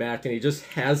came back and he just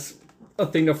has a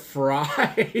thing of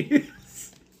fries.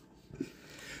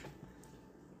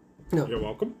 No. You're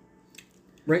welcome.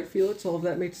 Right, Felix? All of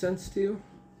that makes sense to you?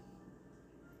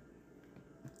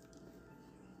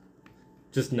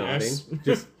 Just nodding. Yes.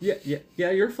 Just yeah,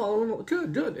 you're following.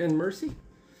 Good. And Mercy?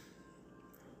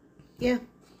 Yeah.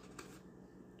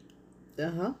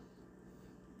 Uh-huh.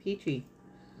 Peachy.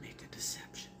 Make a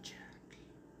deception check.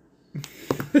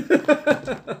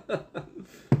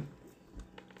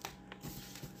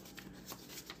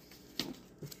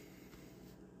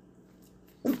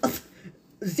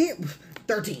 Zero.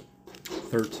 13.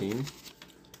 13.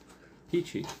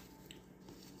 Peachy.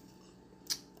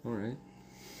 Alright.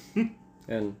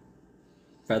 And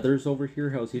Feathers over here,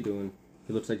 how's he doing?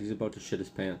 He looks like he's about to shit his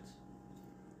pants.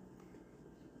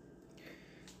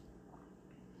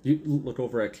 You look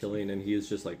over at Killian and he is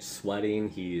just like sweating,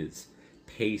 he is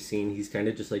pacing, he's kind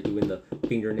of just like doing the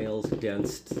fingernails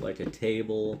against like a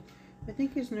table. I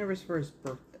think he's nervous for his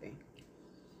birthday.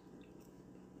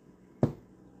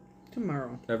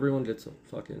 Tomorrow. Everyone gets a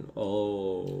fucking...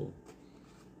 Oh.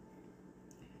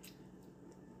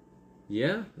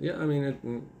 Yeah, I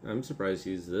mean, I'm surprised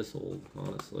he's this old,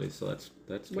 honestly, so that's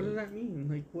good. What does that mean?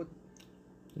 Like, what?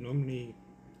 Normally,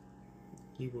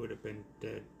 he would have been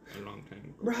dead a long time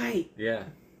ago. Right! Yeah.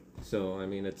 So, I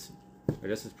mean, I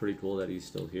guess it's pretty cool that he's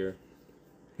still here.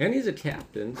 And he's a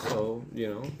captain, so, you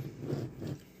know,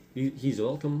 he's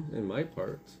welcome in my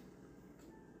parts.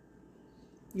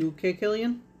 You okay,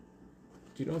 Killian?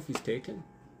 Do you know if he's taken?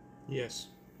 Yes.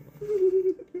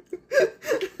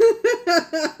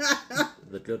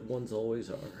 The good ones always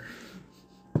are.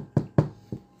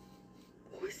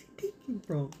 Where's he taking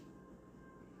from?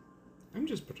 I'm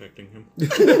just protecting him.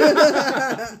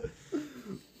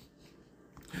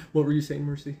 What were you saying,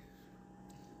 Mercy?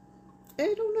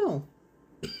 I don't know.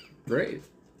 Great.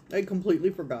 I completely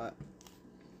forgot.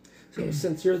 So,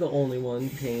 since you're the only one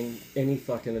paying any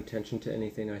fucking attention to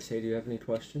anything I say, do you have any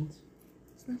questions?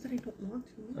 It's not that I don't want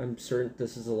to. I'm certain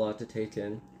this is a lot to take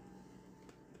in.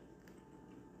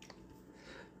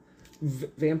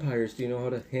 Vampires, do you know how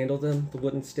to handle them? The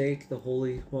wooden stake, the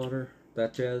holy water,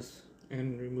 that jazz?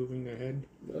 And removing their head.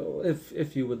 Well,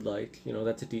 if you would like. You know,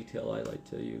 that's a detail I like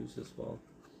to use as well.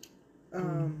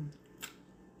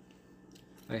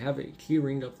 I have a key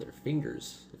ring of their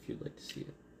fingers, if you'd like to see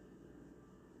it.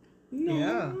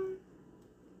 No.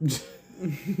 Yeah.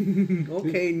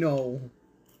 Okay, no.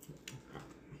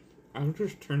 I'll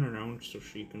just turn around so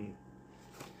she can...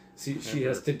 See, she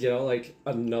has to get out, like,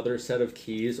 another set of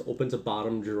keys, opens a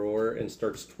bottom drawer, and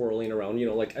starts twirling around, you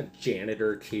know, like a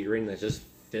janitor key ring that's just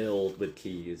filled with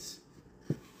keys.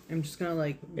 I'm just gonna,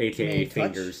 like... AKA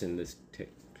fingers in this tape.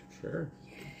 Sure.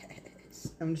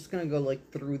 Yes. I'm just gonna go,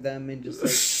 like, through them and just,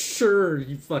 like... Sure,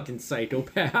 you fucking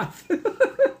psychopath.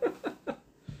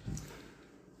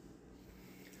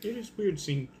 It is weird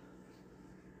seeing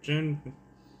Jen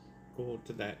go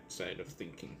to that side of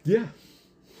thinking. Yeah.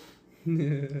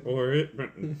 Or it...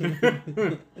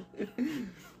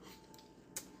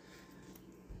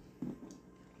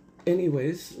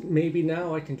 Anyways, maybe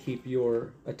now I can keep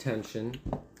your attention.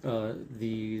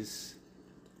 These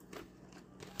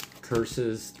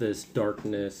curses, this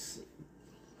darkness,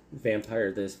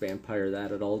 vampire this, vampire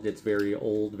that, it all gets very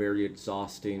old, very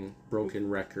exhausting, broken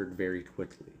record very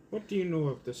quickly. What do you know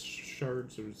of the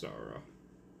shards of Zara?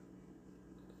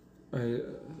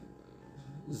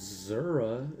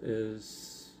 Zura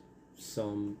is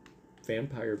some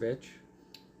vampire bitch.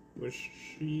 Was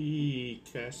she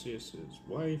Cassius's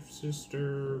wife,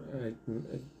 sister?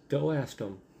 Go ask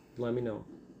him. Let me know.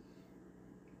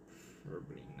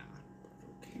 Probably not,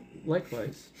 but okay.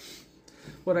 Likewise.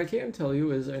 What I can tell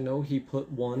you is I know he put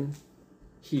one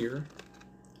here.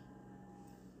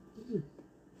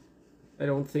 I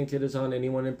don't think it is on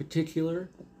anyone in particular.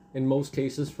 In most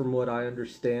cases, from what I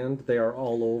understand, they are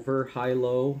all over. High,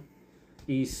 low,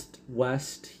 east,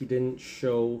 west. He didn't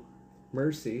show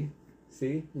Mercy.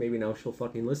 See? Maybe now she'll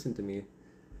fucking listen to me.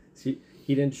 See,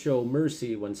 he didn't show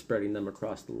mercy when spreading them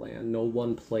across the land. No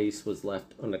one place was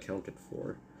left unaccounted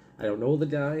for. I don't know the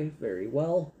guy very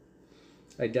well.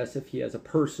 I guess if he has a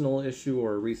personal issue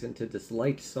or a reason to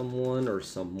dislike someone or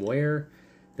somewhere,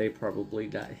 they probably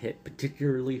got hit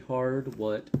particularly hard.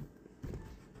 What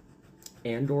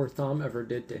Andor Thumb ever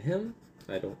did to him,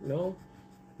 I don't know.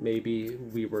 Maybe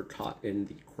we were caught in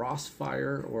the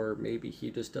crossfire, or maybe he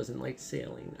just doesn't like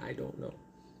sailing. I don't know.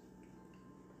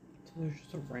 So there's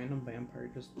just a random vampire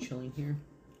just chilling here?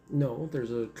 No,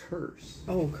 there's a curse.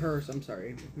 Oh, curse. I'm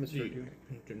sorry. Misheard you.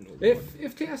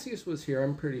 If Cassius was here,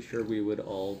 I'm pretty sure we would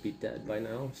all be dead by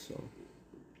now, so...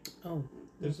 Oh.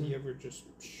 Does he ever just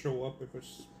show up if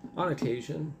it's... On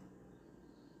occasion.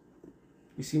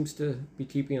 He seems to be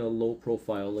keeping a low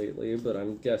profile lately, but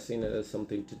I'm guessing it has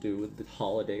something to do with the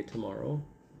holiday tomorrow.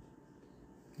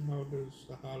 How does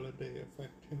the holiday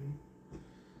affect him?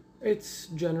 It's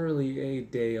generally a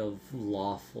day of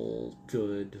lawful,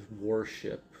 good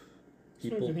worship.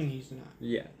 People... So everything he's not.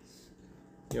 Yes.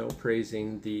 You know,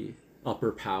 praising the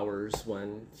upper powers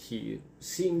when he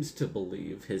seems to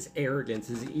believe his arrogance,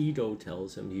 his ego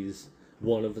tells him he's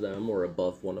one of them or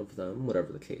above one of them,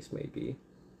 whatever the case may be.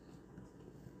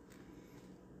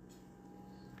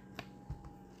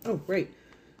 Oh, right.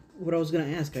 What I was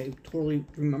going to ask, I totally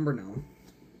remember now.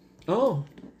 Oh,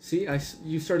 see,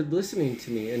 you started listening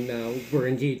to me, and now we're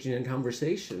engaging in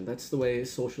conversation. That's the way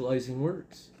socializing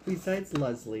works. Besides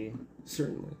Leslie,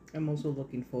 certainly, I'm also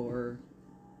looking for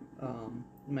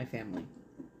my family.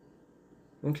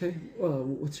 Okay. Well,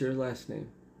 what's your last name?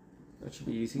 That should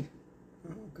be easy.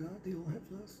 Oh God, they all have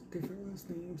different last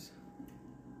names.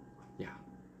 Yeah.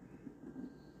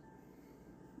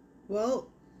 Well,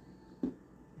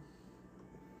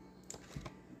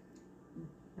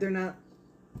 they're not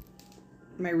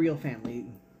my real family.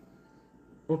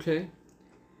 Okay.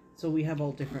 So we have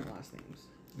all different last names.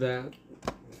 That...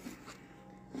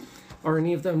 Are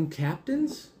any of them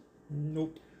captains?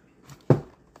 Nope.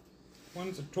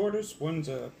 One's a tortoise, one's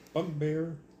a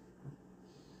bugbear.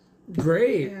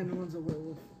 Great. And one's a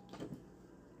werewolf.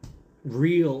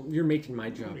 You're making my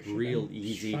job real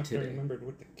easy today. I remembered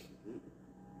what the...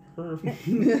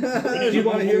 Do you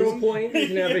want a hero point? You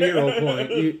can have a hero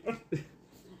point.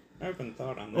 I haven't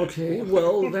thought on that. Okay,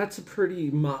 well, that's a pretty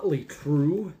motley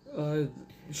crew.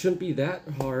 Shouldn't be that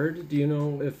hard. Do you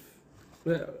know if...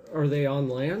 Are they on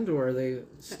land, or are they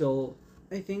still...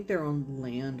 I think they're on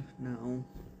land now.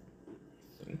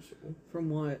 I think so. From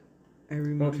what I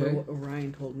remember Okay. what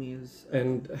Orion told me is...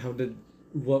 And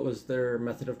what was their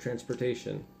method of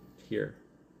transportation here?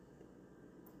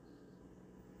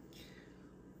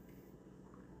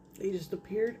 They just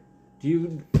appeared.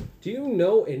 Do you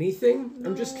know anything?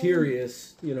 I'm just No.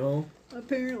 curious, you know.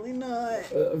 Apparently not.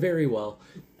 Very well.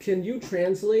 Can you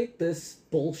translate this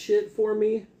bullshit for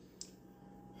me?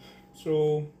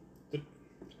 So,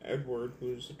 Edward,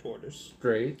 who's the tortoise.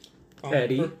 Great.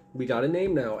 Eddie. We got a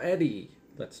name now. Eddie.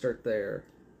 Let's start there.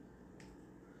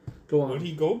 Go on. Would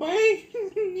he go by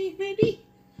name Eddie?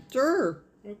 Sure.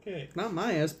 Okay. Not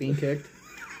my ass being kicked.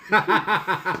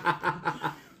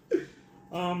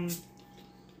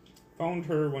 Found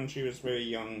her when she was very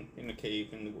young in a cave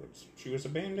in the woods. She was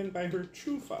abandoned by her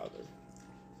true father.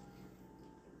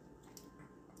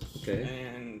 Okay.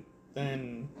 And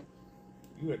then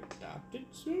you adopted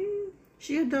soon?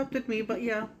 She adopted me, but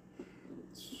yeah.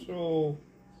 So,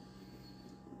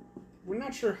 we're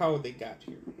not sure how they got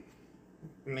here.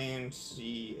 Land,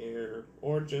 sea, air,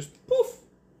 or just poof,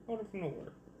 out of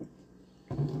nowhere.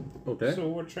 Okay. So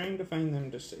we're trying to find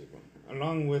them to save them,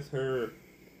 along with her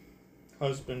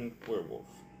husband, werewolf.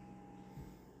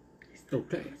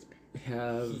 Okay.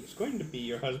 He's going to be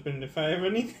your husband if I have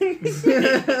anything to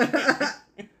say.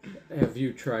 Have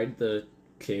you tried the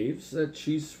caves that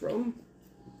she's from?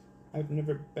 I've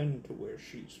never been to where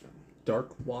she's from.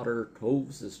 Darkwater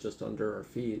Coves is just under our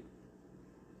feet.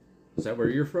 Is that where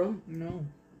you're from? No.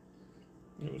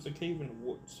 It was a cave in the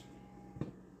woods.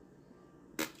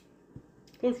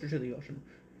 Closer to the ocean.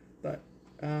 But,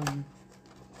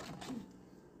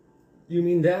 You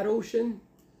mean that ocean?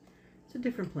 it's a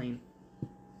different plane.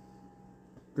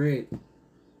 Great.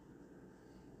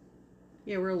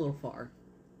 Yeah, we're a little far.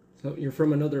 So you're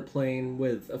from another plane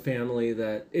with a family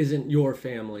that isn't your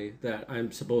family that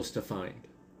I'm supposed to find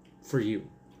for you.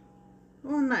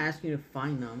 Well, I'm not asking you to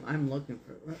find them. I'm looking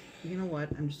for... You know what?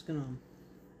 I'm just gonna...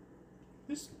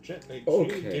 This jet lag's Okay.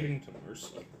 really getting to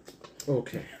mercy.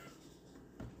 Okay.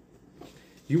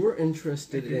 You were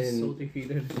interested I'm so in...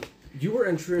 defeated. You were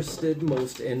interested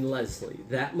most in Leslie.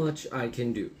 That much I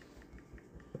can do.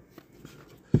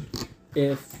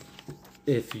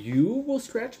 If you will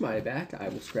scratch my back, I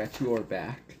will scratch your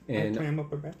back. I In climb up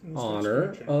her back and start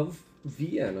honor scratching. of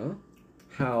Vienna,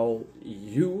 how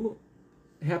you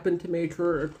happen to make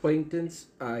her acquaintance,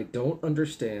 I don't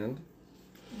understand.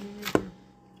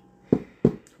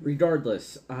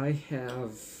 Regardless, I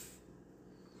have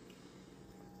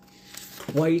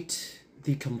quite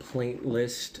the complaint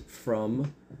list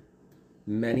from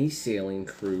many sailing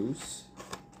crews.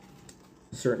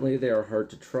 Certainly they are hard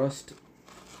to trust.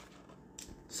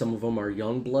 Some of them are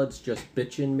young bloods just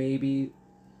bitching maybe.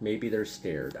 Maybe they're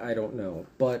scared. I don't know.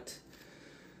 But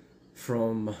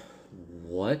from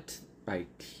what I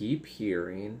keep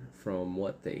hearing, from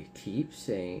what they keep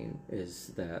saying, is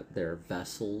that their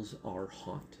vessels are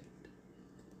haunted.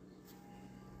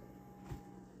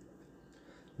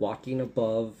 Walking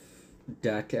above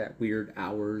deck at weird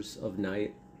hours of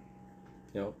night.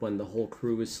 You know, when the whole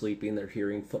crew is sleeping, they're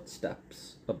hearing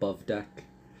footsteps above deck.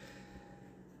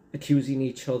 Accusing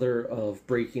each other of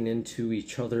breaking into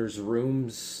each other's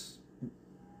rooms,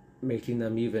 making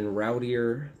them even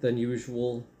rowdier than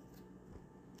usual.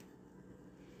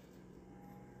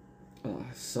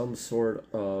 Some sort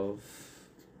of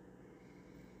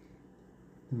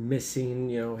missing,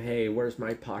 you know, hey, where's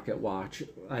my pocket watch?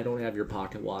 I don't have your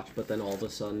pocket watch, but then all of a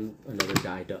sudden another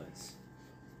guy does.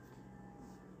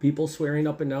 People swearing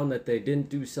up and down that they didn't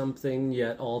do something,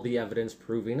 yet all the evidence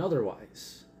proving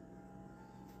otherwise.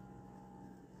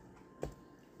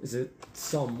 Is it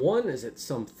someone? Is it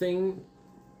something?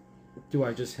 Do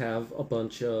I just have a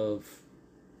bunch of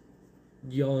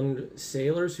young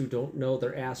sailors who don't know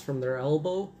their ass from their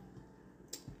elbow?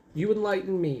 You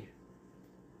enlighten me.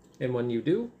 And when you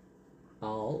do,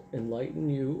 I'll enlighten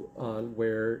you on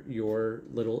where your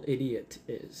little idiot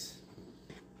is.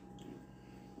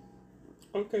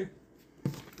 Okay.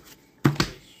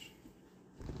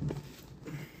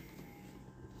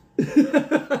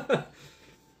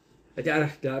 I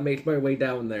gotta make my way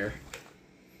down there.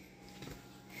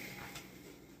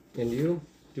 And you?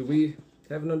 Do we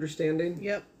have an understanding?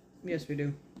 Yep. Yes, we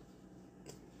do.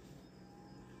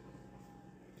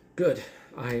 Good.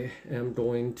 I am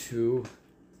going to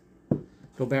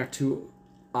go back to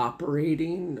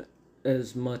operating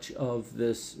as much of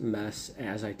this mess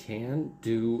as I can.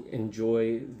 Do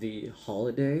enjoy the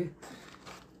holiday.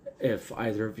 If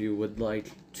either of you would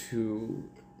like to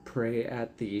pray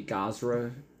at the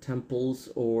Gazra temples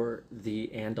or the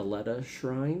Andaletta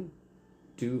shrine,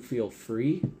 do feel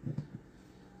free.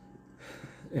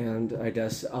 And I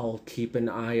guess I'll keep an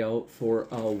eye out for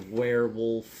a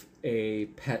werewolf a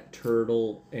pet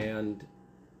turtle and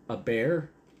a bear.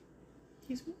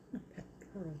 He's not a pet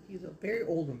turtle. He's a very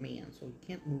old man, so he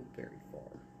can't move very far.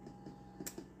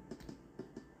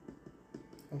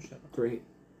 Oh, shut up. Great.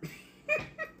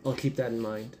 I'll keep that in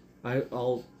mind.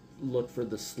 I'll look for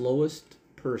the slowest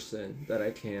person that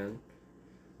I can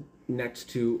next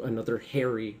to another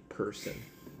hairy person.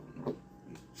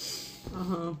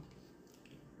 Uh-huh.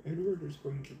 Edward is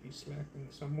going to be slapping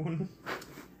someone.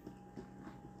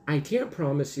 I can't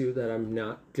promise you that I'm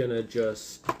not gonna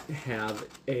just have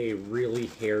a really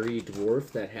hairy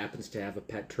dwarf that happens to have a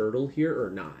pet turtle here or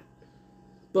not.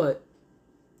 But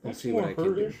I'll That's see more what I can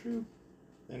her do. issue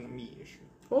than a me issue.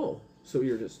 Oh, so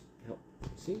you're just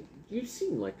see? You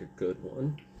seem like a good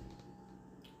one.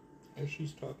 As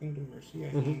she's talking to Mercy, I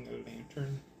hang a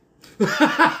lantern.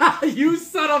 You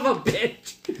son of a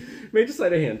bitch! Make a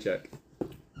sleight of hand check.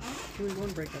 Only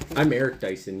one break up. I'm Eric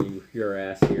Dyson, your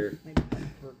ass here. My back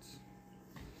hurts.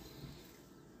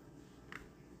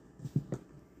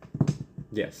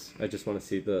 Yes, I just want to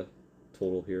see the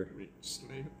total here.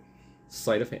 Slate.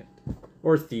 Sleight of hand.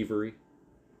 Or thievery.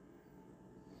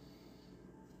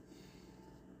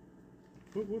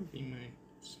 What would be my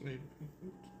slate?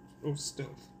 Oh,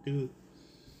 stealth. Dude.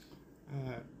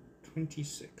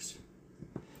 26.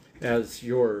 As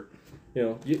you're,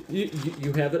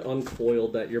 you have it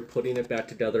uncoiled that you're putting it back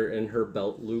together in her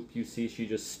belt loop. You see she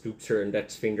just scoops her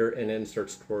index finger and then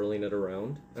starts twirling it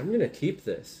around. I'm going to keep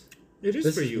this. It is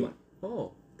This for is you.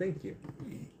 Oh, thank you.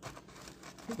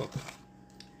 You're welcome.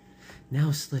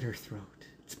 Now slit her throat.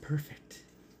 It's perfect.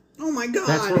 Oh my god!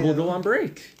 That's where we'll go on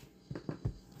break.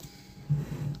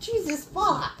 Jesus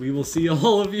fuck! We will see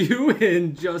all of you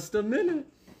in just a minute.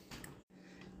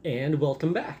 And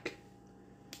welcome back.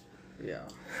 Yeah.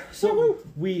 So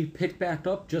we pick back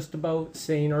up just about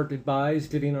saying our goodbyes,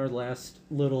 getting our last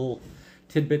little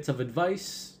tidbits of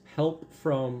advice, help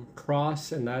from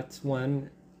Cross, and that's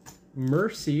when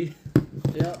Mercy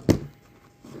Yep.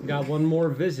 got one more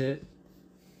visit.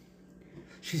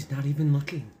 She's not even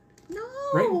looking.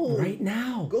 No! Right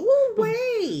now. Go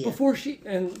away! Before she,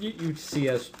 and you see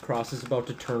as Cross is about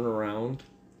to turn around,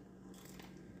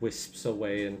 wisps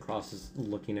away, and Cross is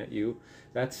looking at you.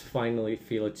 That's finally,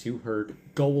 Felix, you heard,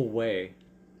 go away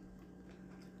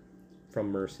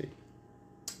from Mercy.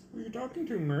 Who are you talking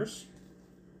to, Merce?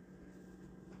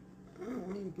 Oh,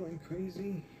 I'm going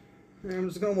crazy. I'm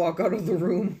just gonna walk out of the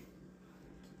room.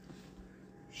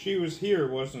 She was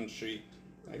here, wasn't she?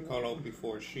 I called out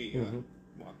before she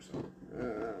walks out.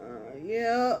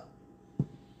 Yeah.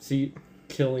 See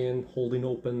Killian holding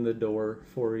open the door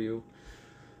for you.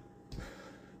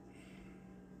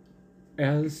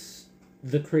 As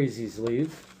the crazies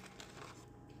leave,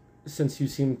 since you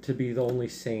seem to be the only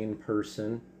sane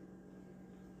person,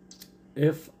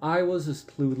 if I was as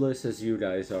clueless as you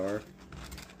guys are,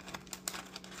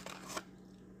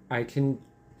 I can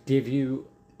give you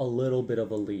a little bit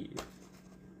of a lead.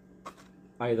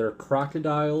 Either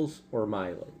crocodiles or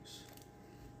Milos.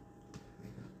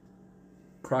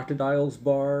 Crocodiles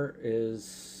bar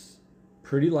is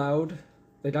pretty loud.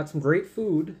 They got some great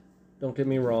food, don't get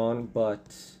me wrong,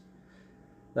 but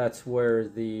that's where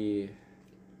the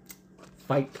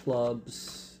fight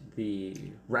clubs, the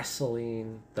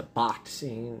wrestling, the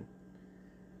boxing,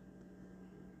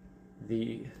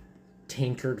 the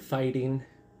tankard fighting,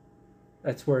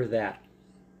 that's where that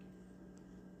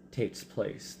takes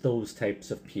place. Those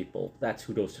types of people. That's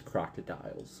who goes to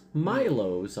crocodiles.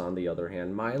 Milo's, on the other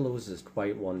hand, Milo's is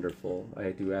quite wonderful, I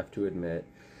do have to admit.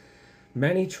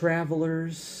 Many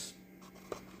travelers,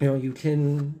 you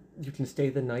can stay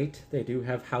the night. They do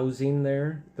have housing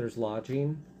there. There's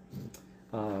lodging.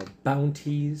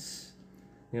 Bounties,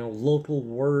 local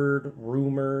word,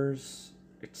 rumors,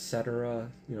 etc.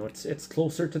 It's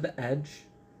closer to the edge,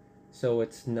 so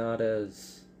it's not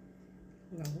as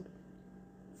Loud.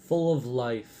 full of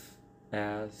life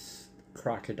as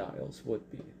crocodiles would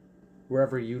be.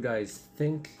 Wherever you guys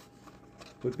think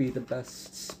would be the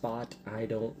best spot, I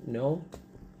don't know.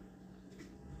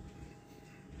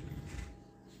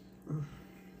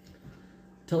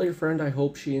 Tell your friend I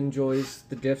hope she enjoys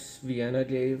the gifts Vienna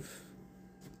gave.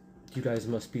 You guys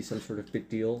must be some sort of big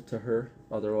deal to her.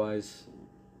 Otherwise,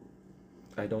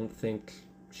 I don't think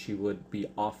she would be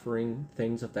offering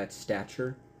things of that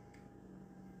stature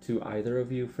to either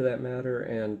of you, for that matter.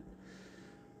 And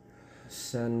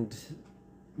send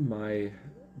my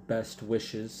best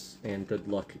wishes and good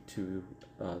luck to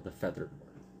the feathered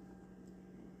one.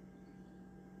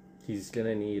 He's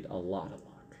gonna need a lot of luck.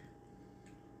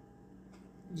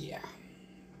 Yeah.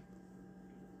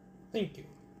 Thank you.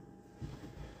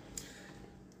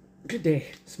 Good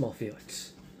day, small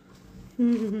Felix.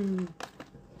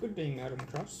 Good day, Madam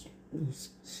Cross.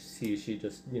 See, she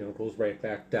just, goes right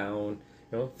back down,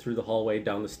 through the hallway,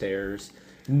 down the stairs.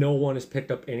 No one has picked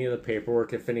up any of the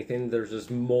paperwork. If anything, there's just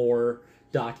more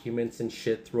documents and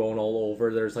shit thrown all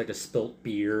over. There's like a spilt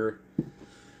beer.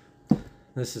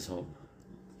 This is home.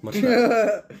 Much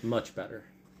better. Much better.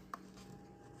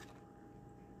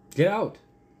 Get out.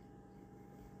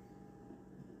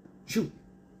 Shoot.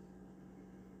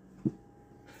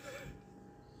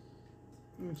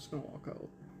 I'm just gonna walk out.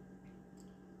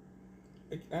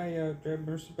 I grab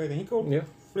Mercy by the ankle, Yeah.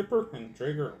 flip her, and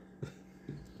drag her out.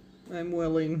 I'm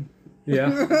willing. Yeah.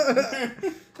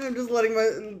 I'm just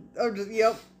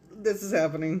yep, this is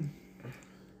happening.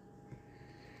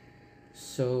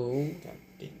 So,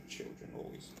 Goddamn children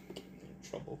always getting in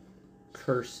trouble.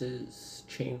 curses,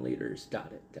 chain leaders,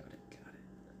 got it.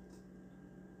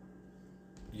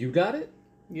 You got it?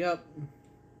 Yep.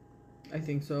 I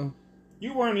think so.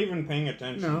 You weren't even paying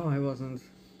attention. No, I wasn't.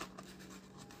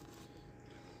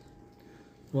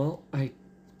 Well, I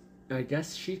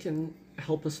guess she can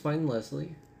help us find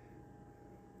Leslie.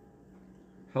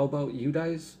 How about you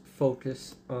guys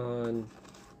focus on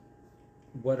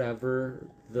whatever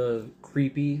the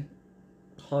creepy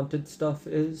haunted stuff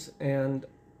is, and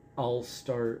I'll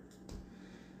start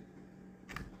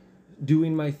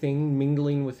doing my thing,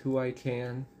 mingling with who I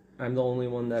can. I'm the only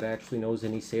one that actually knows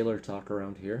any sailor talk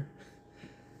around here.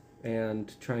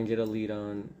 And try and get a lead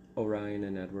on Orion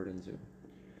and Edward and Zoo.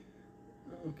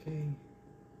 Okay.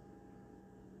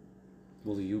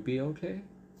 Will you be okay?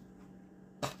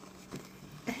 I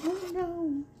don't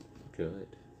know. Good.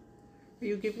 Are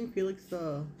you giving Felix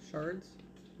the shards?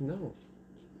 No.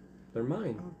 They're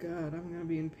mine. Oh god, I'm gonna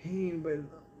be in pain by the...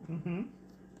 Mm-hmm.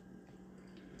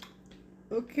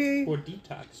 Okay. Or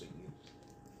detoxing you.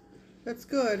 That's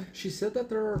good. She said that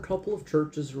there are a couple of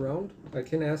churches around. I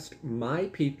can ask my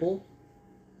people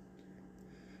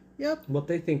Yep. what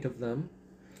they think of them.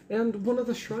 And one of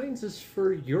the shrines is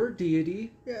for your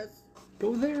deity. Yes.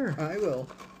 Go there. I will.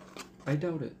 I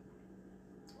doubt it.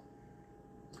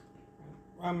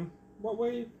 What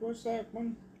way was that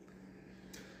one?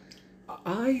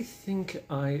 I think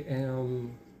I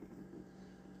am...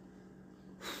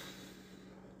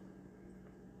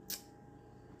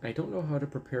 I don't know how to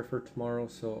prepare for tomorrow,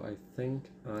 so I think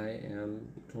I am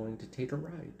going to take a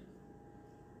ride.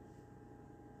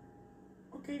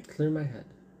 Okay, Clear my head.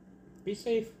 be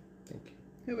safe. Thank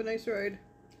you. Have a nice ride.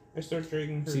 I start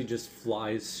dragging her. She just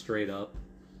flies straight up.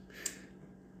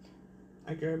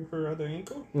 I grab her other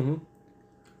ankle. Mm-hmm.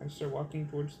 I start walking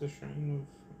towards the shrine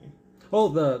Oh,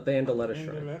 the Andaletta of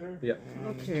shrine. Andaletta. Yeah.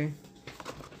 Okay.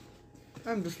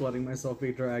 I'm just letting myself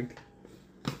be dragged.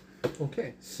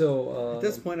 Okay, so... At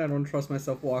this point, I don't trust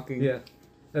myself walking. Yeah.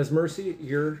 As Mercy,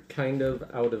 you're kind of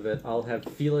out of it. I'll have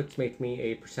Felix make me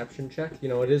a perception check. You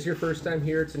know, it is your first time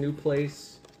here. It's a new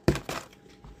place.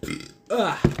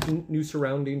 New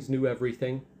surroundings, new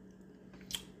everything.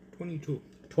 22.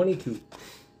 22.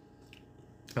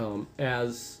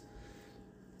 As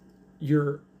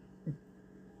you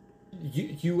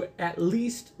at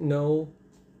least know,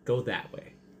 go that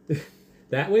way.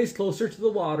 That way's closer to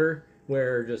the water,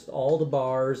 where just all the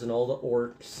bars and all the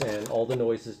orcs and all the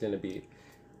noise is going to be.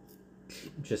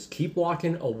 Just keep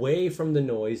walking away from the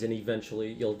noise, and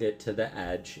eventually you'll get to the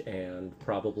edge and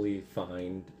probably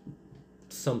find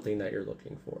something that you're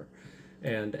looking for.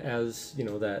 And as, you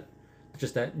know, that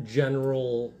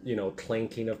general, you know,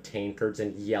 clanking of tankards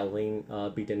and yelling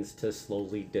begins to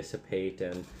slowly dissipate,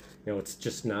 and, you know, it's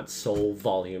just not so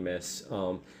voluminous.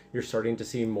 You're starting to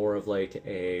see more of like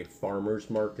a farmer's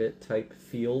market type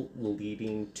feel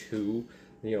leading to,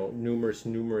 you know,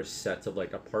 numerous sets of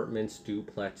like apartments,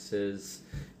 duplexes,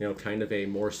 you know, kind of a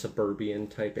more suburban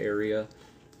type area.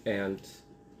 And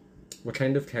what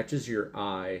kind of catches your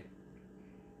eye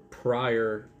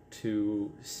prior to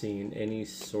seeing any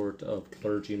sort of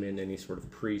clergyman, any sort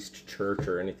of priest, church,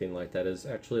 or anything like that is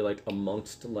actually like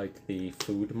amongst like the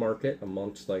food market,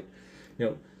 amongst like, you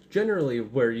know, generally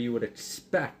where you would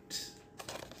expect,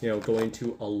 you know, going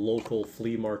to a local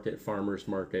flea market, farmer's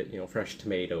market, you know, fresh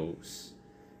tomatoes,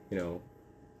 you know,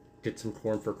 get some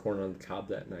corn for corn on the cob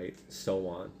that night, so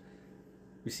on.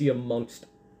 You see amongst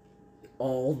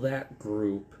all that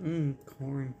group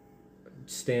Corn.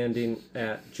 standing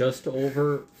at just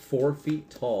over 4 feet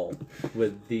tall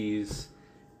with these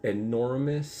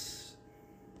enormous,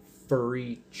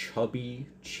 furry, chubby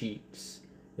cheeks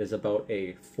is about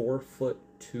a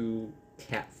 4'2"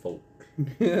 catfolk.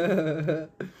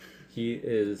 He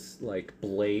is like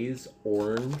blaze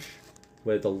orange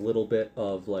with a little bit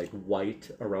of like white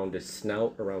around his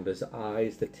snout, around his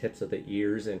eyes, the tips of the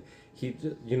ears, and he,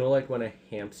 you know, like when a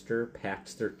hamster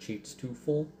packs their cheeks too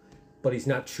full, but he's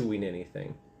not chewing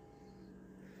anything.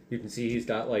 You can see he's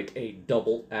got like a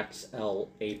double XL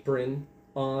apron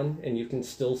on, and you can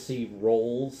still see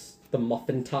rolls, the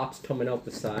muffin tops coming out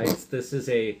the sides. This is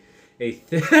a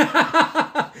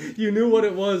you knew what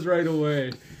it was right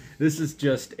away. This is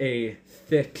just a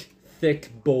thick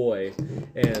boy,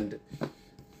 and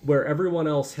where everyone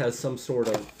else has some sort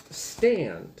of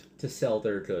stand to sell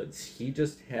their goods, he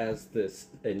just has this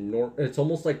enormous, it's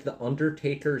almost like the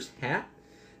Undertaker's hat,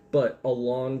 but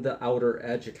along the outer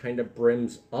edge it kind of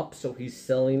brims up, so he's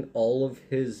selling all of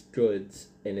his goods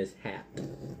in his hat.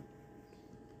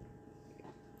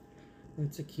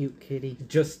 It's a cute kitty.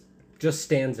 Just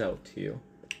stands out to you.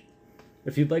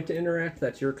 If you'd like to interact,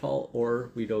 that's your call,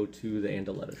 or we go to the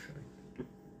Andaletta Shrine.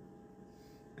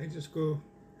 I just go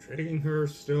trading her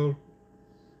still.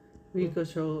 We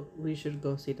should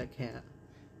go see the cat.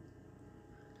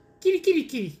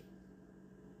 Kitty.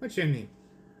 What's your name?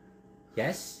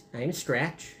 Yes, I'm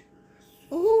Scratch.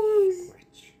 Oh,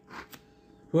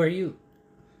 Who are you?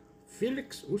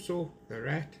 Felix Uso the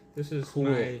rat. This is Cool.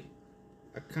 my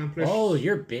accomplished. Oh,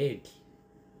 you're big.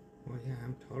 Oh yeah,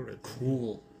 I'm taller than you.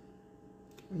 Cool.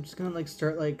 I'm just gonna like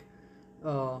start like,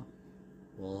 Whoa.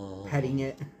 petting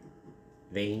it.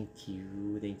 Thank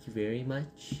you very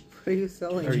much. What are you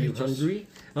selling? Are you hungry?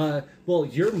 Well,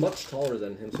 you're much taller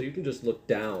than him, so you can just look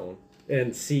down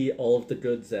and see all of the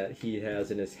goods that he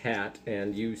has in his hat,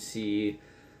 and you see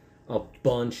a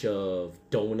bunch of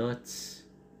donuts,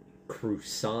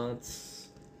 croissants,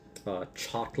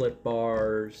 chocolate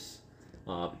bars,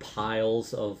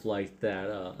 piles of like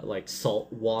that, like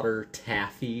saltwater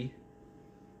taffy,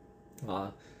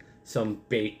 some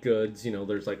baked goods. You know,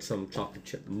 there's like some chocolate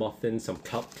chip muffins, some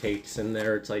cupcakes in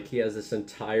there. It's like he has this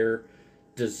entire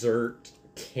dessert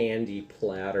candy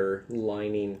platter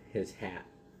lining his hat.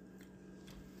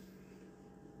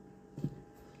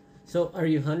 So, are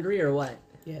you hungry or what?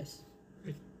 Yes.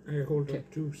 I hold up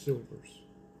 2 silvers.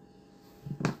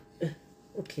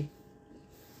 Okay.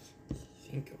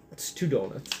 Thank you. It's 2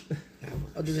 donuts.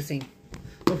 I'll do the same.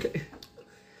 Okay.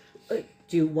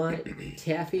 Do you want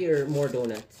taffy or more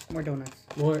donuts? More donuts.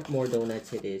 More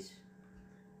donuts it is.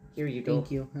 Here you go.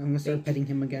 Thank you. I'm gonna start petting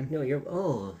him again. No, you're...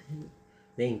 Oh,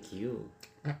 thank you.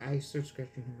 I start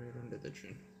scratching him right under the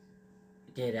chin.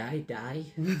 Did I die?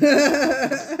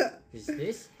 Is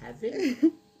this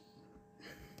heaven?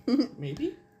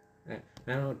 Maybe? I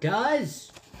don't know.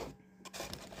 Guz!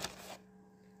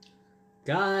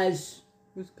 Guz!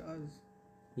 Who's Guz?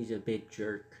 He's a big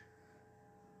jerk.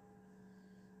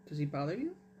 Does he bother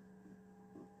you?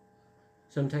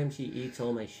 Sometimes he eats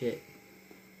all my shit.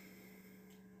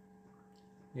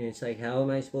 And it's like, how am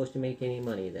I supposed to make any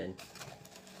money then?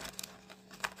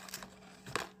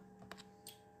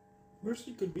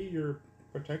 Mercy could be your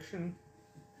protection.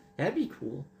 That'd be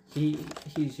cool.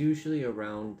 He's usually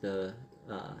around the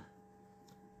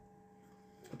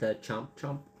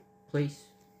chomp place.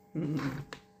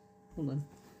 Hold on.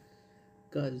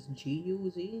 Guz,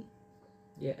 G-U-Z?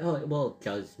 Yeah. Oh well,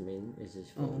 Guzman is his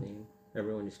full Oh. name.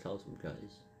 Everyone just calls him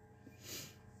Guz.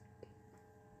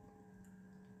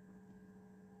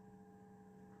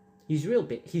 He's real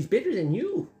big. He's bigger than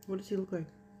you. What does he look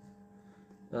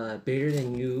like? Bigger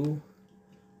than you.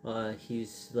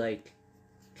 He's like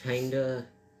kinda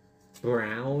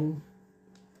brown.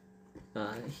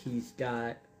 He's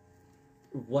got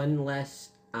one less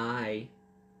eye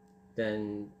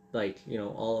than, like, you know,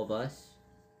 all of us.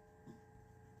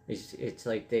 It's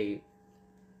like they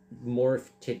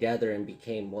morphed together and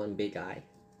became one big eye.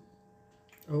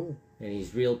 Oh. And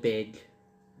he's real big.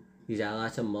 He's got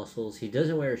lots of muscles. He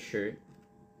doesn't wear a shirt.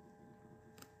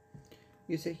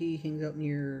 You say he hangs out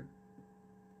near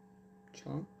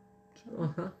Chomp?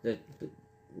 Uh-huh.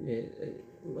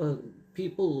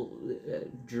 People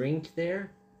drink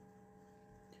there.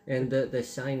 And the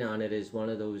sign on it is one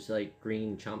of those, like,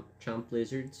 green chomp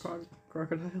lizards.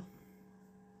 Crocodile?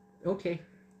 Okay.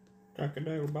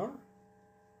 Crocodile bar?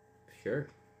 Sure.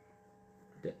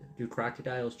 Do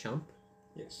crocodiles chomp?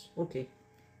 Yes. Okay.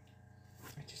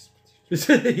 I just...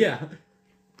 Yeah.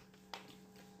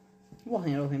 We'll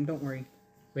handle him, don't worry.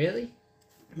 Really?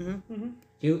 Mm-hmm. Mm-hmm.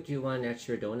 Do you want an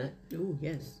extra donut? Ooh,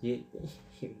 yes. Here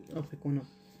you go. I'll pick one up.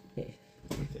 Okay,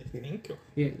 thank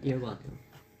you. You're welcome.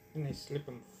 And I slip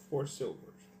him 4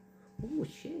 silvers. Oh,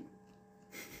 shit.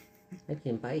 I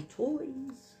can buy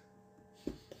toys.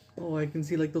 Oh, I can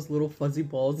see like those little fuzzy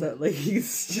balls that like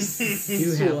he's just. Do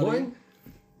you have swatting. one?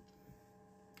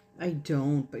 I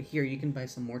don't, but here you can buy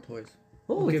some more toys.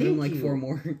 Oh, I'll give him thank like you. 4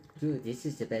 more. Dude, this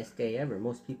is the best day ever.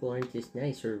 Most people aren't this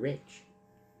nice or rich.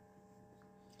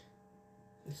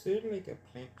 Is there like a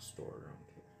plant store around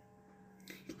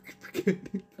here?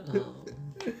 Oh.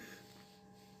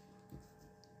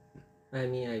 I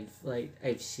mean,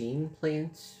 I've seen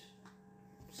plants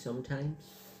sometimes.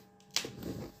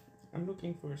 I'm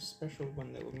looking for a special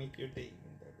one that will make your day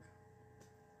even better.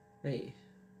 Hey,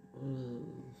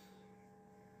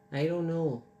 I don't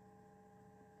know.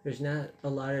 There's not a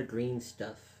lot of green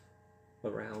stuff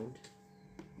around.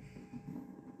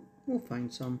 We'll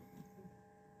find some.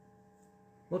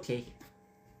 Okay.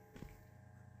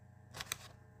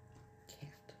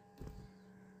 Cat.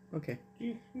 Okay. Do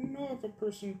you know of a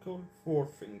person called Four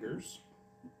Fingers?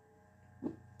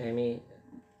 I mean,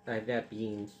 I've got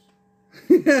beans.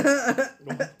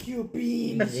 Thank you,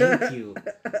 beans. Thank you.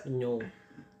 No,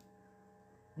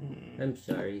 I'm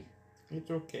sorry. It's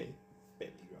okay.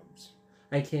 Belly rubs.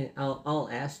 I can't. I'll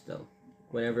ask though.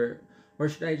 Whenever, or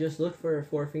should I just look for a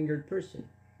four-fingered person?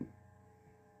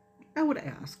 I would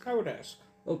ask. I would ask.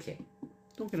 Okay.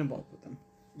 Don't get involved with them.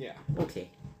 Yeah. Okay.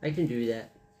 I can do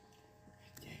that.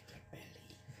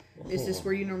 Is this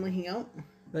where you normally hang out?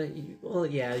 But, well,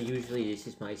 yeah. Usually this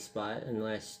is my spot,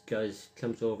 unless Guz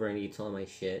comes over and eats all my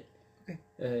shit. Okay.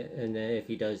 And then if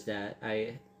he does that,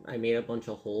 I made a bunch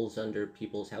of holes under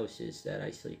people's houses that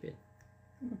I sleep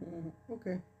in.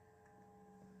 Okay.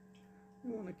 I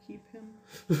want to keep him.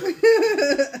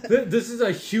 This is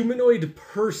a humanoid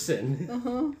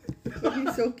person.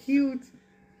 He's so cute.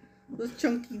 Those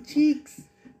chunky cheeks.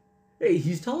 Hey,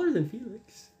 he's taller than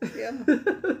Felix. Yeah.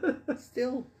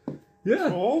 Still.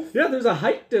 Yeah. Oh? Yeah, there's a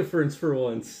height difference for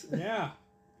once. Yeah.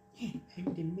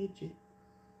 I'm the midget.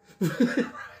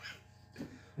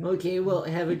 Okay, well,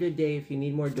 have a good day. If you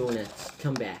need more donuts,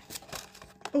 come back.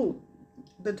 Oh,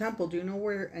 the temple. Do you know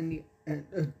where? And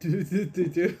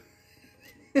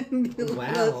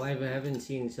Wow, I haven't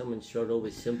seen someone struggle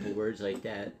with simple words like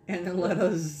that.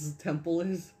 Anuletta's temple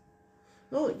is.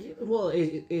 Oh, well,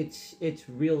 it's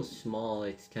real small.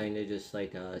 It's kind of just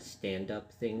like a stand-up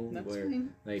thing. That's where,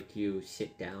 fine. like, you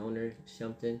sit down or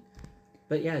something.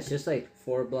 But yeah, it's just like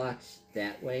 4 blocks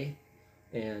that way.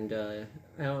 And, I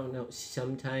don't know,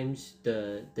 sometimes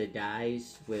the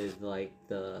dies with, like,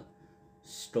 the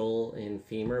skull and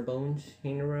femur bones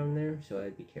hang around there, so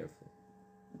I'd be careful.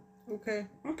 Okay.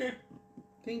 Okay.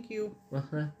 Thank you.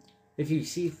 Uh-huh. If you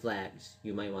see flags,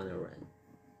 you might want to run.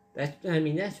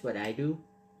 That's what I do.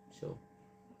 So.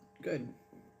 Good.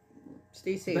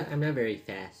 Stay safe. But I'm not very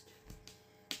fast.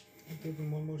 I'll give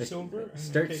him one more silver and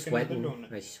Start take sweating. another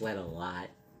donut. I sweat a lot.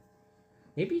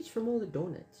 Maybe it's from all the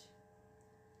donuts.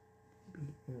 I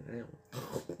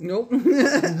don't know. Nope.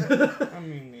 I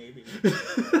mean, maybe.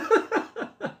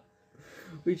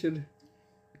 We should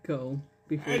go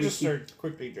before I we just keep... start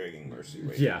quickly dragging Mercy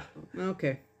away. Yeah.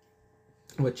 Okay.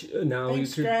 Which now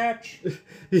Thanks, you Scratch.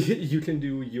 you can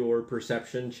do your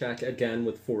perception check again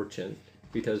with fortune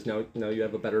because now you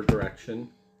have a better direction.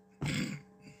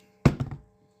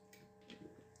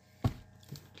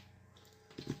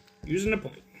 Using a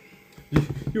point.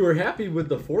 You were happy with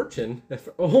the fortune.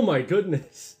 Oh my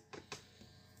goodness.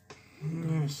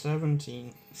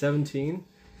 17. 17.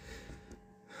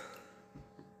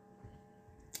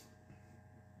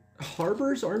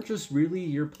 Harbors aren't just really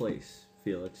your place,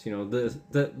 Felix. You know,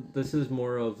 this is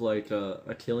more of like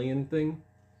a Killian thing.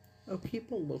 Oh,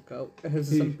 people look out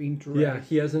as something direct. Yeah,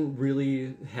 he hasn't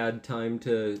really had time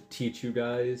to teach you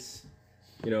guys,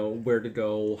 you know, where to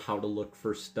go, how to look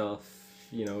for stuff,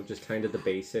 you know, just kind of the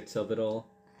basics of it all.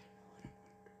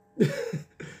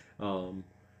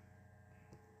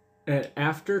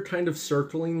 After kind of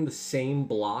circling the same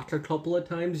block a couple of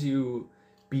times, you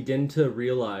begin to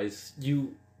realize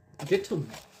you get to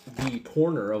the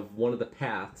corner of one of the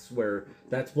paths where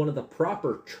that's one of the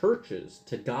proper churches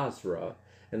to Gazra,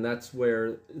 and that's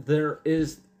where there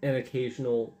is an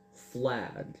occasional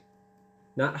flag,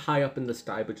 not high up in the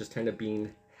sky, but just kind of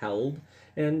being held,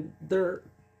 and there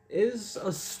is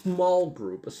a small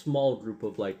group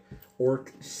of like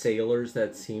orc sailors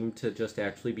that seem to just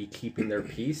actually be keeping their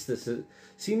peace.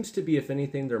 Seems to be, if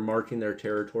anything, they're marking their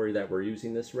territory that we're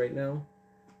using this right now.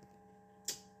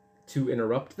 To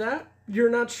interrupt that, you're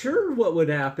not sure what would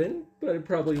happen, but it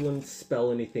probably wouldn't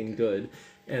spell anything good.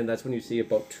 And that's when you see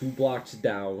about 2 blocks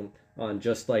down on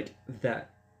just like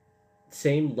that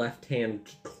same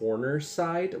left-hand corner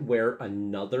side where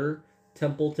another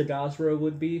temple to Gazra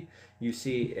would be, you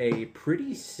see a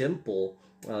pretty simple,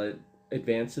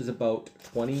 advances about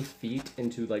 20 feet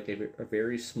into like a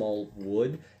very small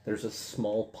wood. There's a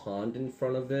small pond in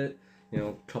front of it, you know,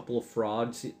 a couple of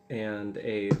frogs, and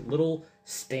a little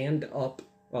stand-up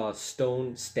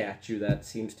stone statue that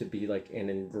seems to be like an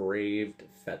engraved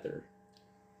feather.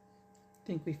 I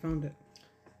think we found it.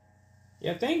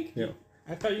 You think? Yeah.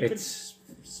 I thought you could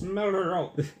smell her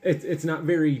out. It's not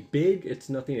very big. It's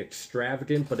nothing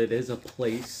extravagant, but it is a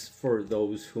place for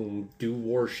those whom do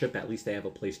worship. At least they have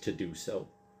a place to do so.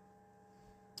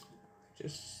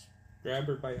 Just grab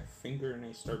her by a finger and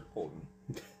I start pulling.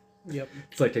 Yep.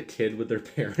 It's like a kid with their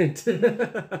parent.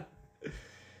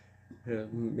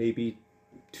 Maybe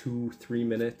 2-3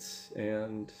 minutes.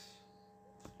 And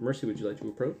Mercy, would you like to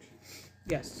approach?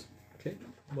 Yes. Okay.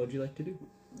 What would you like to do?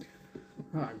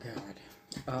 Oh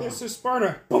God. This is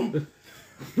Sparta. Boom.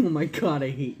 Oh my God, I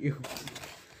hate you.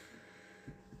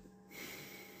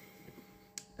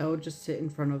 I would just sit in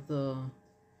front of the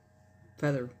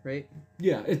feather, right?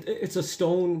 Yeah, it's a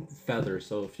stone feather.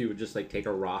 So if you would just like take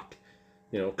a rock,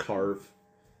 carve.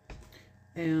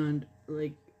 And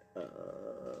like,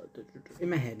 in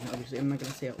my head, obviously, I'm not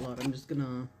gonna say it out loud. I'm just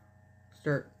gonna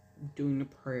start doing a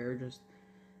prayer,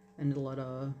 and let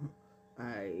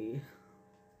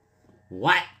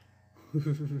What?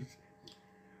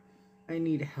 I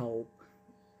need help.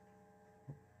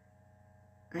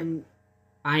 And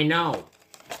I know.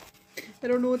 I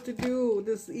don't know what to do.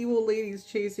 This evil lady's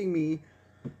chasing me.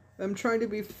 I'm trying to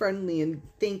be friendly and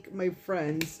thank my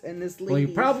friends, and this lady. Well, you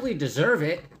probably deserve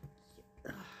it.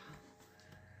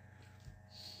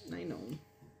 I know.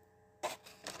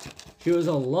 She was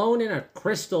alone in a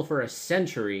crystal for a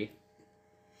century.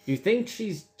 You think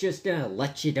she's just gonna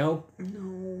let you go?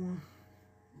 No.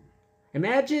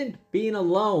 Imagine being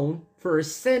alone for a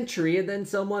century and then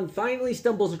someone finally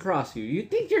stumbles across you. You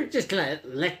think you're just gonna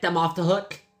let them off the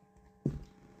hook?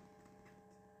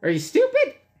 Are you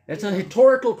stupid? That's a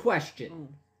rhetorical question. Oh.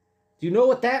 Do you know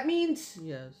what that means?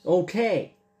 Yes.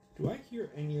 Okay. Do I hear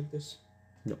any of this?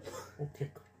 No.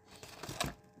 Okay,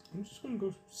 good. I'm just gonna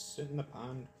go sit in the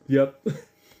pond. Yep.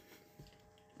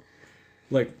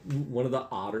 Like one of the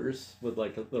otters with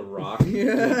like the rock.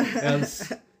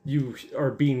 As you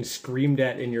are being screamed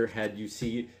at in your head, you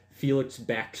see Felix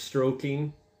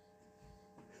backstroking.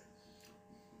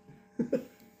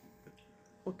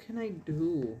 What can I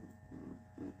do?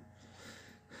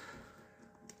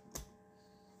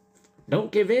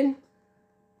 Don't give in.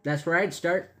 That's where I'd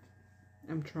start.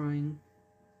 I'm trying.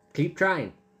 Keep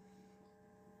trying.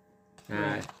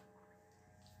 Right.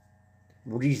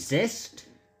 Resist.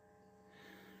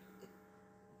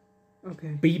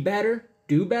 Okay. Be better.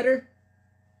 Do better.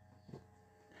 I'm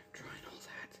trying all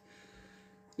that.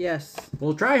 Yes.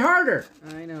 Well, try harder.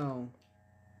 I know.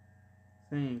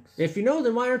 Thanks. If you know,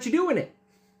 then why aren't you doing it?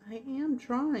 I am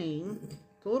trying.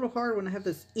 It's a little hard when I have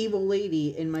this evil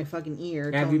lady in my fucking ear.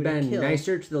 Have telling you me to been kill.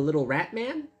 nicer to the little rat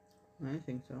man? I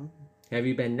think so. Have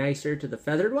you been nicer to the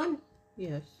feathered one?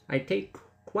 Yes. I take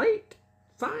quite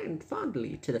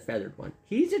fondly to the feathered one.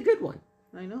 He's a good one.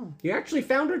 I know. You actually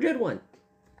found a good one.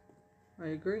 I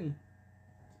agree.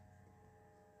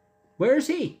 Where is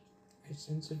he? I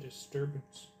sense a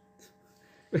disturbance.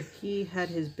 He had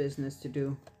his business to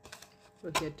do.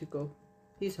 So he had to go.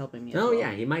 He's helping me. As Oh, well.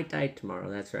 yeah, he might die tomorrow.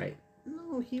 That's right.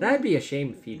 No, he That'd won't. be a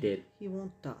shame if he did. He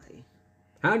won't die.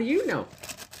 How do you know?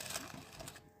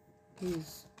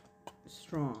 He's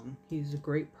strong. He's a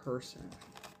great person.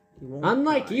 He won't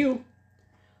Unlike die. you.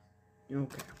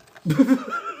 Okay.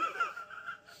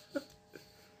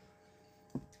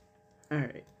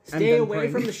 Alright. Stay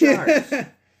away from the shards.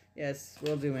 Yes,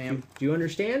 will do, ma'am. Do you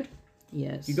understand?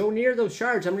 Yes. You go near those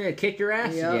shards, I'm gonna kick your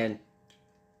ass Yep. again.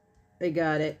 I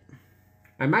got it.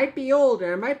 I might be old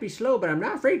and I might be slow, but I'm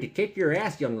not afraid to kick your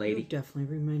ass, young You lady.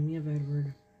 definitely remind me of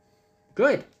Edward.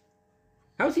 Good.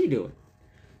 How's he doing?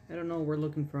 I don't know where we're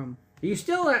looking from. Are you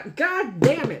still at... God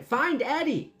damn it, find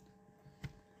Eddie.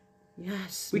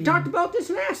 Yes. We ma'am. talked about this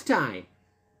last time.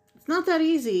 It's not that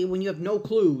easy when you have no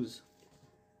clues.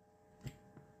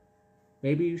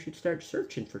 Maybe you should start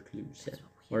searching for clues then.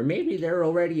 Or maybe they're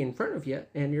already in front of you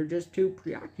and you're just too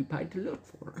preoccupied to look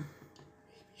for them.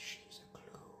 Maybe she's a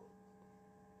clue.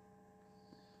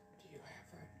 Do you have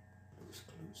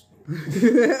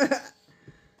those clues?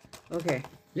 Okay.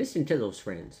 Listen to those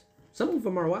friends. Some of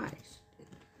them are wise.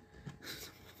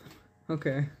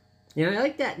 Okay. And I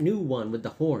like that new one with the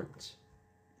horns.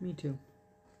 Me too.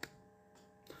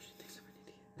 Oh, she thinks I'm an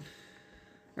idiot.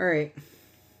 Alright.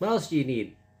 What else do you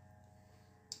need?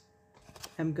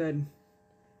 I'm good.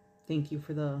 Thank you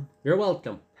for the You're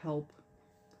welcome. help.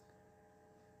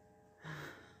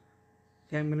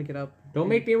 Okay, I'm gonna get up. Don't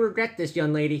make me regret this,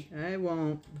 young lady. I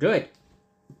won't. Good.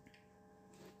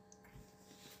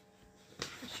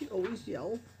 Does she always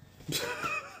yell?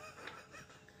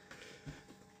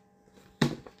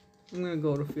 I'm gonna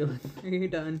go to Felix. Are you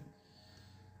done?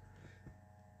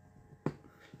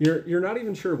 You're not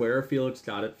even sure where Felix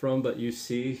got it from, but you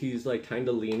see he's like kind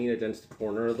of leaning against the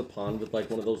corner of the pond with like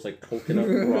one of those like coconut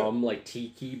rum like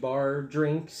tiki bar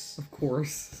drinks. Of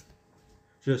course.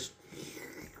 Just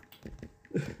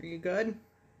Are you good?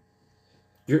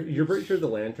 you're pretty sure the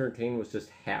Lantern King was just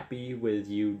happy with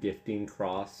you gifting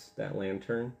Cross that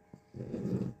lantern.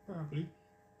 Probably.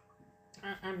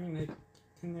 I mean,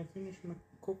 can I finish my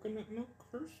coconut milk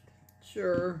first?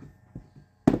 Sure.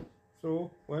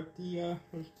 So, what the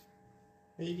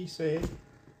lady say?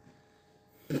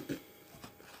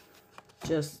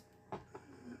 Just.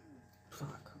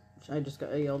 Fuck. I just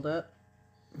got yelled at.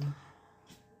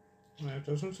 That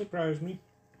doesn't surprise me.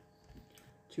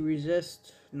 To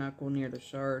resist, not go near the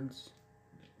shards,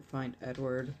 find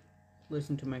Edward,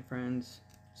 listen to my friends.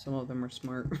 Some of them are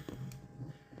smart.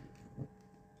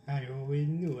 I always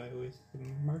knew I was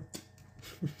smart.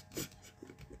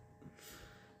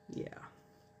 Yeah.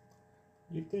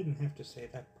 You didn't have to say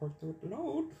that part out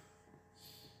loud.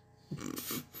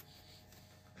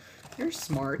 You're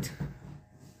smart.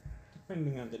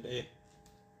 Depending on the day.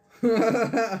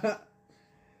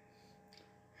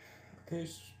 Okay,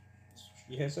 so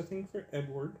she has a thing for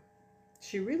Edward.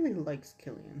 She really likes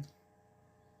Killian.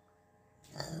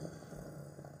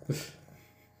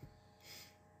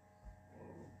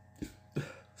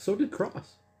 So did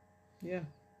Cross. Yeah.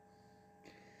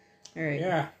 Alright.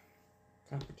 Yeah.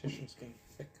 Competition's getting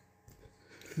thick.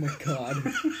 Oh my god.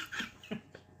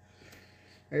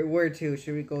 Alright, where to?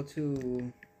 Should we go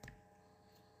to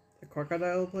the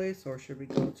crocodile place or should we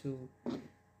go to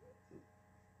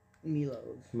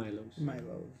Milo's?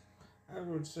 Milo's. I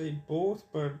would say both,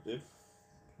 but if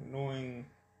knowing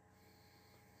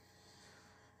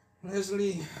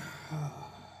Leslie,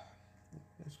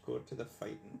 let's go to the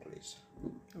fighting place.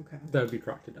 Okay. That would be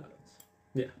crocodiles.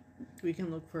 Yeah. We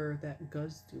can look for that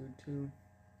Guz dude too.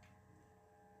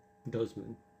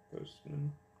 Dozman.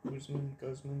 Guzman.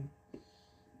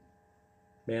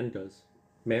 Man does.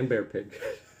 Man bear pig.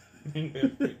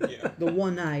 Yeah. The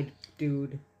one-eyed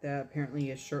dude that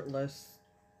apparently is shirtless,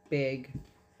 big.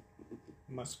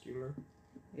 Muscular.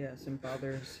 Yes, and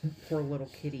bothers poor little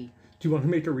kitty. Do you want to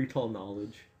make a recall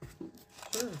knowledge?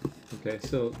 Sure. Okay,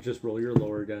 so just roll your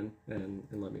lower again and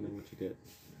let me know what you get.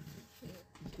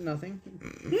 Nothing.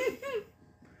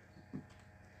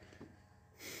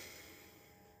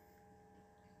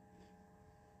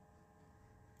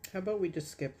 How about we just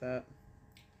skip that?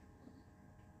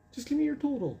 Just give me your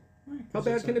total. Right, How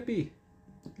bad can it be?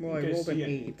 Well, I Okay, rolled an see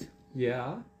 8.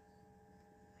 Yeah.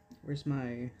 Where's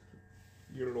my...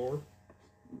 Your lore?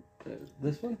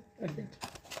 This one, I think.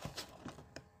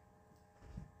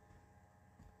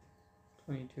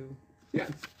 22. Yeah.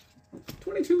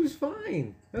 22 is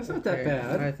fine. That's not that Okay,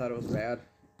 bad. I thought it was bad.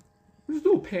 There's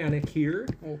no panic here.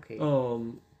 Okay.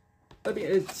 I mean,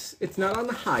 it's not on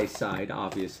the high side,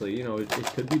 obviously. You know, it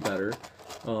could be better.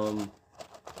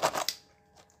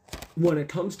 When it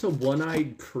comes to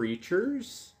one-eyed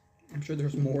creatures, I'm sure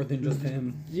there's more than just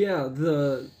him. yeah,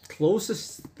 the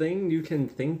closest thing you can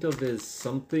think of is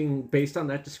something based on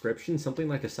that description, something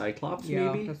like a cyclops,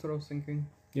 Yeah, maybe. that's what I was thinking.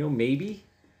 You know, maybe.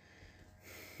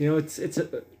 You know,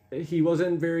 he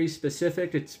wasn't very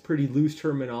specific. It's pretty loose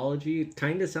terminology. It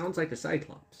kind of sounds like a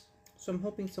cyclops. So I'm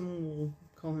hoping someone will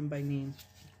call him by name.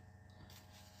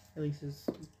 At least his...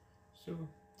 So,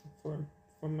 for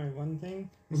my one thing,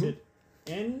 is it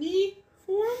any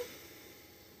form?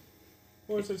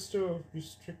 Or is it still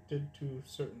restricted to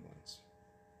certain ones?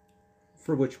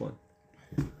 For which one?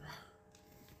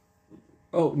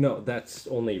 Oh, no, that's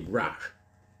only Rach.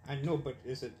 I know, but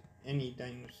is it any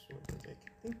dinosaur that I can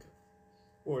think of?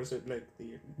 Or is it like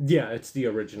the... Yeah, it's the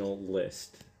original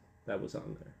list that was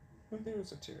on there. Well, there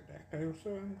was a pterodactyl,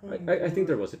 so I'm going I think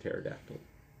there was a pterodactyl.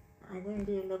 I'm going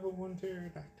to do a level 1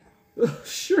 pterodactyl.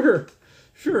 Sure.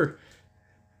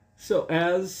 So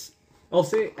as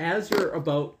you're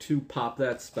about to pop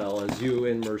that spell, as you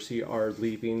and Mercy are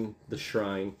leaving the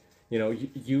shrine, you know,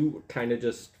 you kind of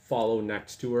just follow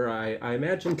next to her. I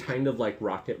imagine kind of like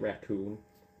Rocket Raccoon.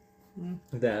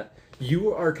 That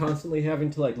you are constantly having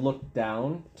to like look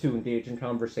down to engage in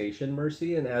conversation,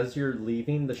 Mercy, and as you're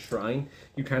leaving the shrine,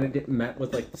 you kind of get met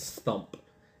with like this thump,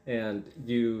 and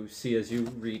you see as you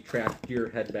retract your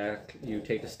head back, you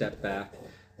take a step back,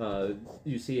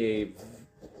 you see a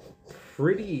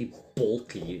pretty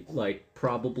bulky, like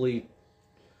probably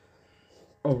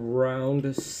around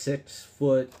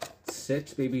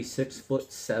 6'6", maybe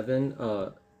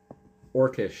 6'7",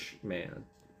 orcish man.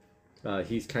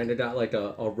 He's kind of got like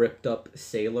a ripped up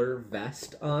sailor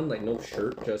vest on, like no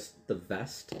shirt, just the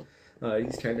vest.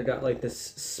 He's kind of got like this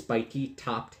spiky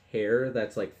topped hair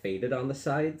that's like faded on the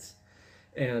sides.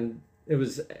 And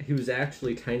he was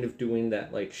actually kind of doing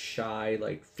that like shy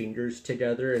like fingers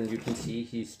together, and you can see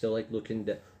he's still like looking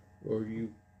at. Are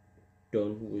you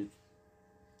done with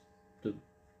the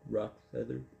rock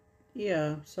feather?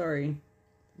 Yeah, sorry.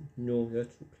 No,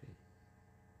 that's okay.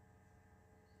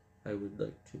 I would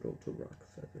like to go to rock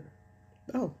feather.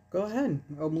 Oh, go ahead.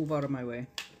 I'll move out of my way.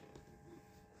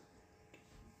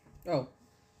 Oh.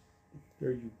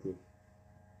 There you go.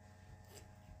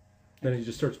 Then he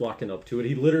just starts walking up to it.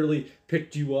 He literally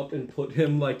picked you up and put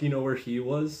him like, you know, where he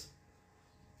was.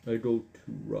 I go to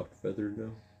rock feather now.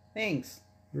 Thanks.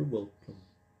 You're welcome.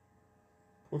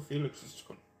 Poor Felix is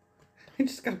gone. I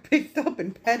just got picked up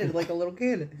and petted like a little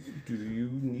kid. Do you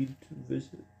need to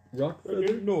visit rock I feather?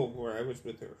 didn't know where I was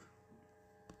with her.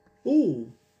 Oh.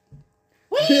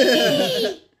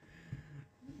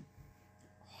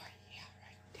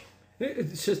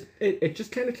 It's just it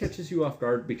just kind of catches you off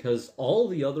guard because all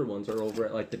the other ones are over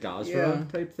at like the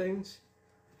Gazra type things.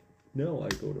 No, I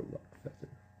go to rock feather.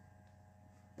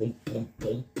 Boom, boom,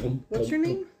 boom, boom, What's your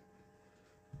name?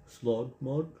 Slog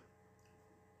Mug.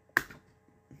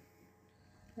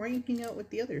 Why are you hanging out with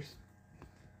the others?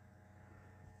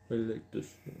 I like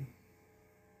this one.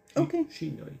 Okay.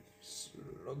 She nice.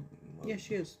 Slug. Yeah,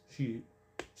 she is. She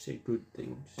say good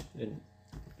things and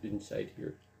inside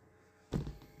here.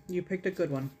 You picked a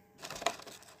good one.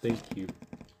 Thank you.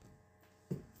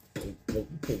 Boom, boom,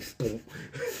 boom,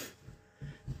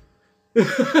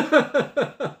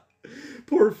 boom.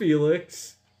 Poor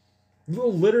Felix.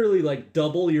 Literally like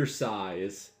double your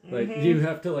size. Like you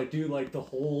have to like do like the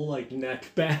whole like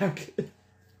neck back.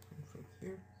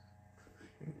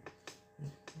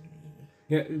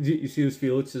 Yeah, you see as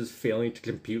Felix is failing to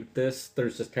compute this,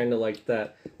 there's just kind of like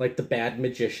that, like the bad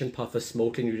magician puff of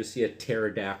smoke, and you just see a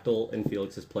pterodactyl in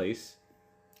Felix's place.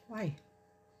 Why?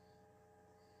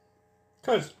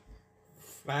 Cause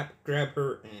Flap grab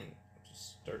her and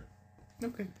just start.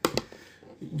 Okay.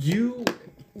 You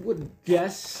would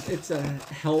guess it's a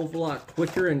hell of a lot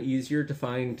quicker and easier to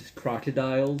find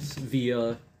crocodiles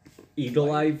via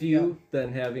eagle eye view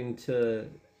than having to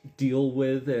deal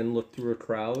with and look through a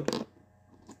crowd.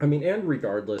 I mean, and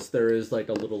regardless, there is like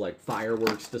a little like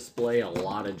fireworks display, a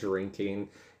lot of drinking.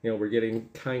 You know, we're getting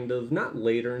kind of not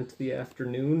later into the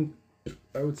afternoon.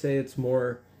 I would say it's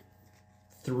more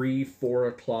 3-4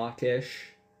 o'clock ish.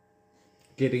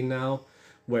 Getting now,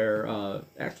 where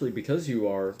actually because you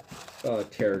are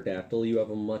pterodactyl, you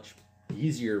have a much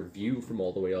easier view from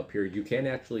all the way up here. You can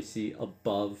actually see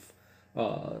above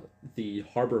the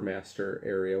harbor master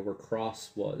area where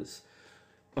Cross was.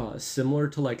 Similar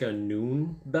to like a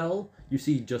noon bell, you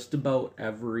see just about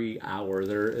every hour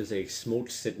there is a smoke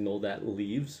signal that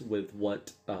leaves with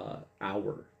what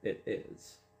hour it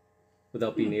is.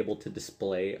 Without being able to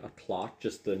display a clock,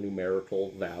 just the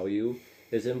numerical value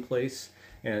is in place.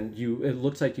 And it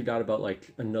looks like you got about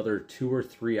like another 2 or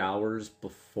 3 hours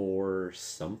before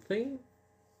something.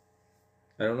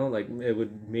 I don't know, like it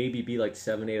would maybe be like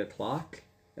 7-8 o'clock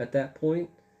at that point.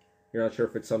 You're not sure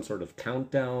if it's some sort of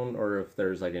countdown or if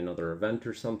there's like another event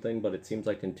or something, but it seems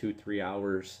like in 2-3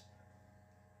 hours.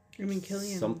 I mean,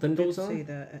 Killian something did goes on. say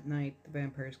that at night the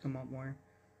vampires come out more,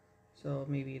 so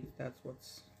maybe that's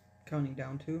what's counting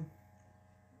down to.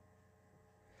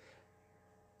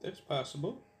 That's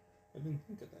possible. I didn't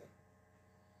think of that.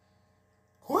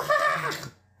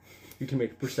 You can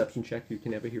make a perception check. You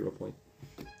can have a hero point.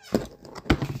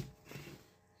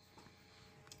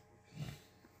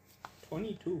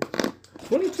 22.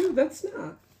 22, that's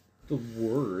not the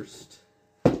worst.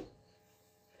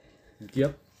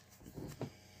 Yep.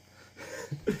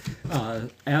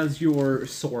 As you're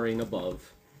soaring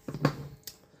above,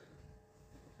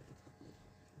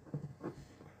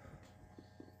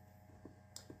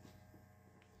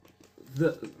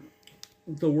 the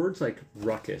words like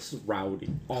ruckus,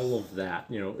 rowdy, all of that,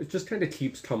 you know, it just kind of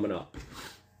keeps coming up.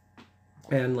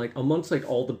 And like amongst like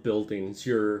all the buildings,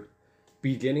 you're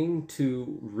beginning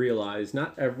to realize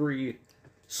not every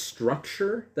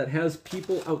structure that has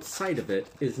people outside of it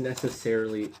is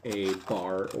necessarily a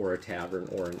bar or a tavern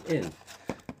or an inn.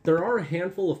 There are a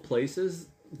handful of places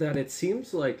that it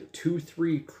seems like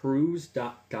 2-3 crews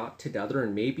got together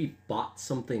and maybe bought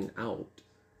something out.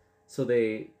 So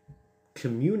they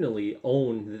communally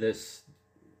own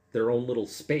their own little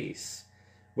space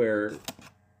where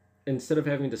instead of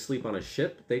having to sleep on a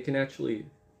ship, they can actually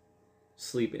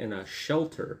sleep in a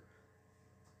shelter,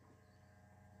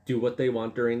 do what they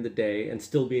want during the day, and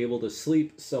still be able to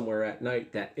sleep somewhere at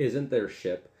night that isn't their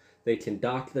ship. They can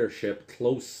dock their ship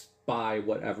close by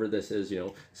whatever this is, you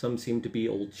know. Some seem to be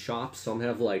old shops, some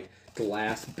have like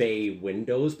glass bay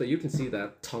windows, but you can see that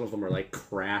a ton of them are like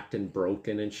cracked and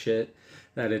broken and shit.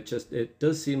 that it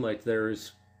does seem like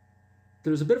there's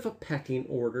a bit of a pecking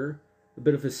order, a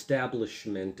bit of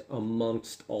establishment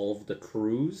amongst all of the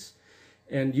crews.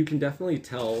 And you can definitely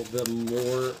tell the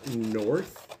more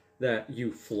north that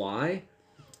you fly,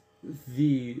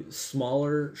 the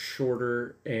smaller,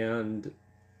 shorter, and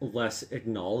less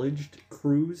acknowledged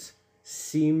crews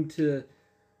seem to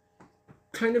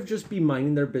kind of just be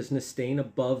minding their business, staying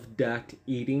above deck,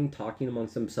 eating, talking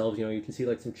amongst themselves. You know, you can see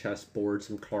like some chessboards,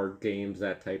 some card games,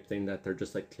 that type thing, that they're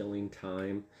just like killing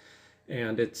time.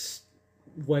 And it's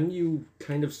when you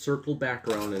kind of circle back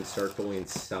around and start going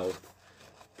south,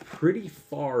 pretty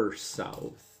far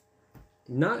south,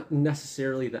 not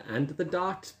necessarily the end of the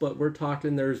docks, but we're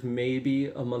talking there's maybe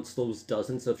amongst those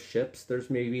dozens of ships, there's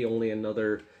maybe only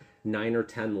another 9 or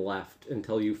 10 left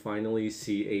until you finally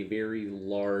see a very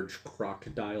large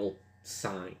crocodile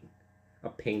sign, a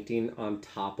painting on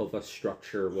top of a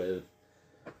structure with,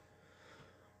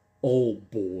 oh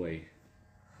boy,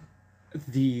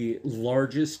 the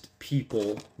largest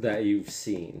people that you've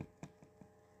seen.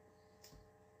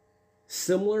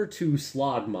 Similar to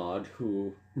Slogmod,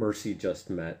 who Mercy just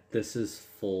met, this is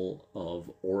full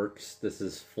of orcs. This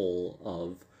is full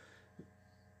of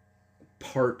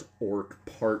part orc,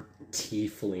 part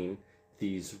tiefling.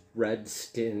 These red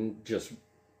skin, just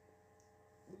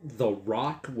the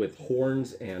rock with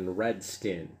horns and red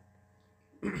skin.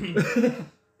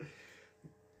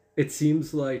 It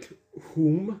seems like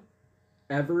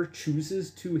whomever chooses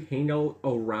to hang out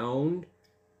around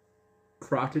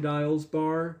Crocodile's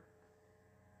Bar,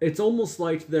 it's almost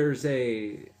like there's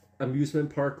a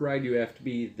amusement park ride. You have to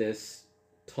be this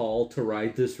tall to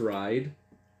ride this ride.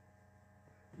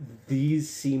 These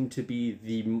seem to be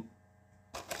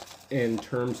in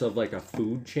terms of like a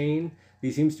food chain,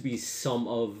 these seems to be some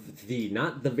of the,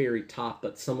 not the very top,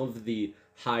 but some of the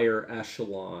higher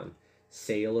echelon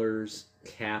sailors,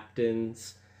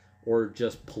 captains, or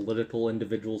just political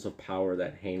individuals of power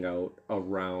that hang out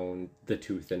around the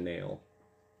Tooth and Nail.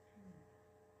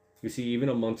 You see, even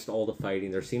amongst all the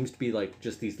fighting, there seems to be like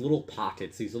just these little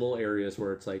pockets, these little areas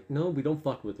where it's like, no, we don't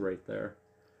fuck with right there.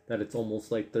 That it's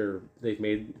almost like they've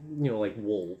made, you know, like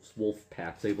wolf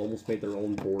packs. They've almost made their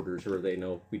own borders where they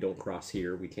know we don't cross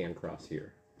here, we can cross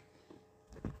here.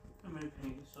 I'm in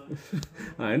pain, so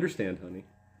I understand, honey.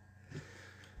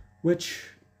 Which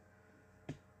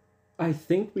I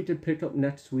think we could pick up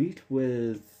next week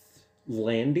with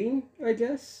landing, I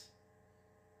guess.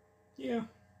 Yeah.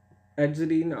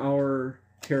 Exiting our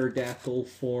pterodactyl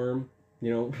form, you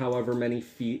know, however many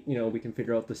feet, you know, we can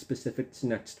figure out the specifics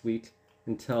next week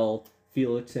until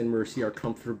Felix and Mercy are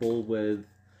comfortable with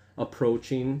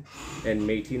approaching and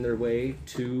making their way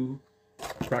to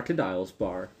Crocodile's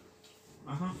Bar.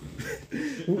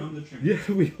 shit down the chimney.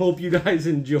 Yeah, we hope you guys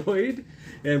enjoyed,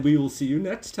 and we will see you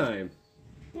next time.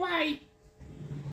 Why?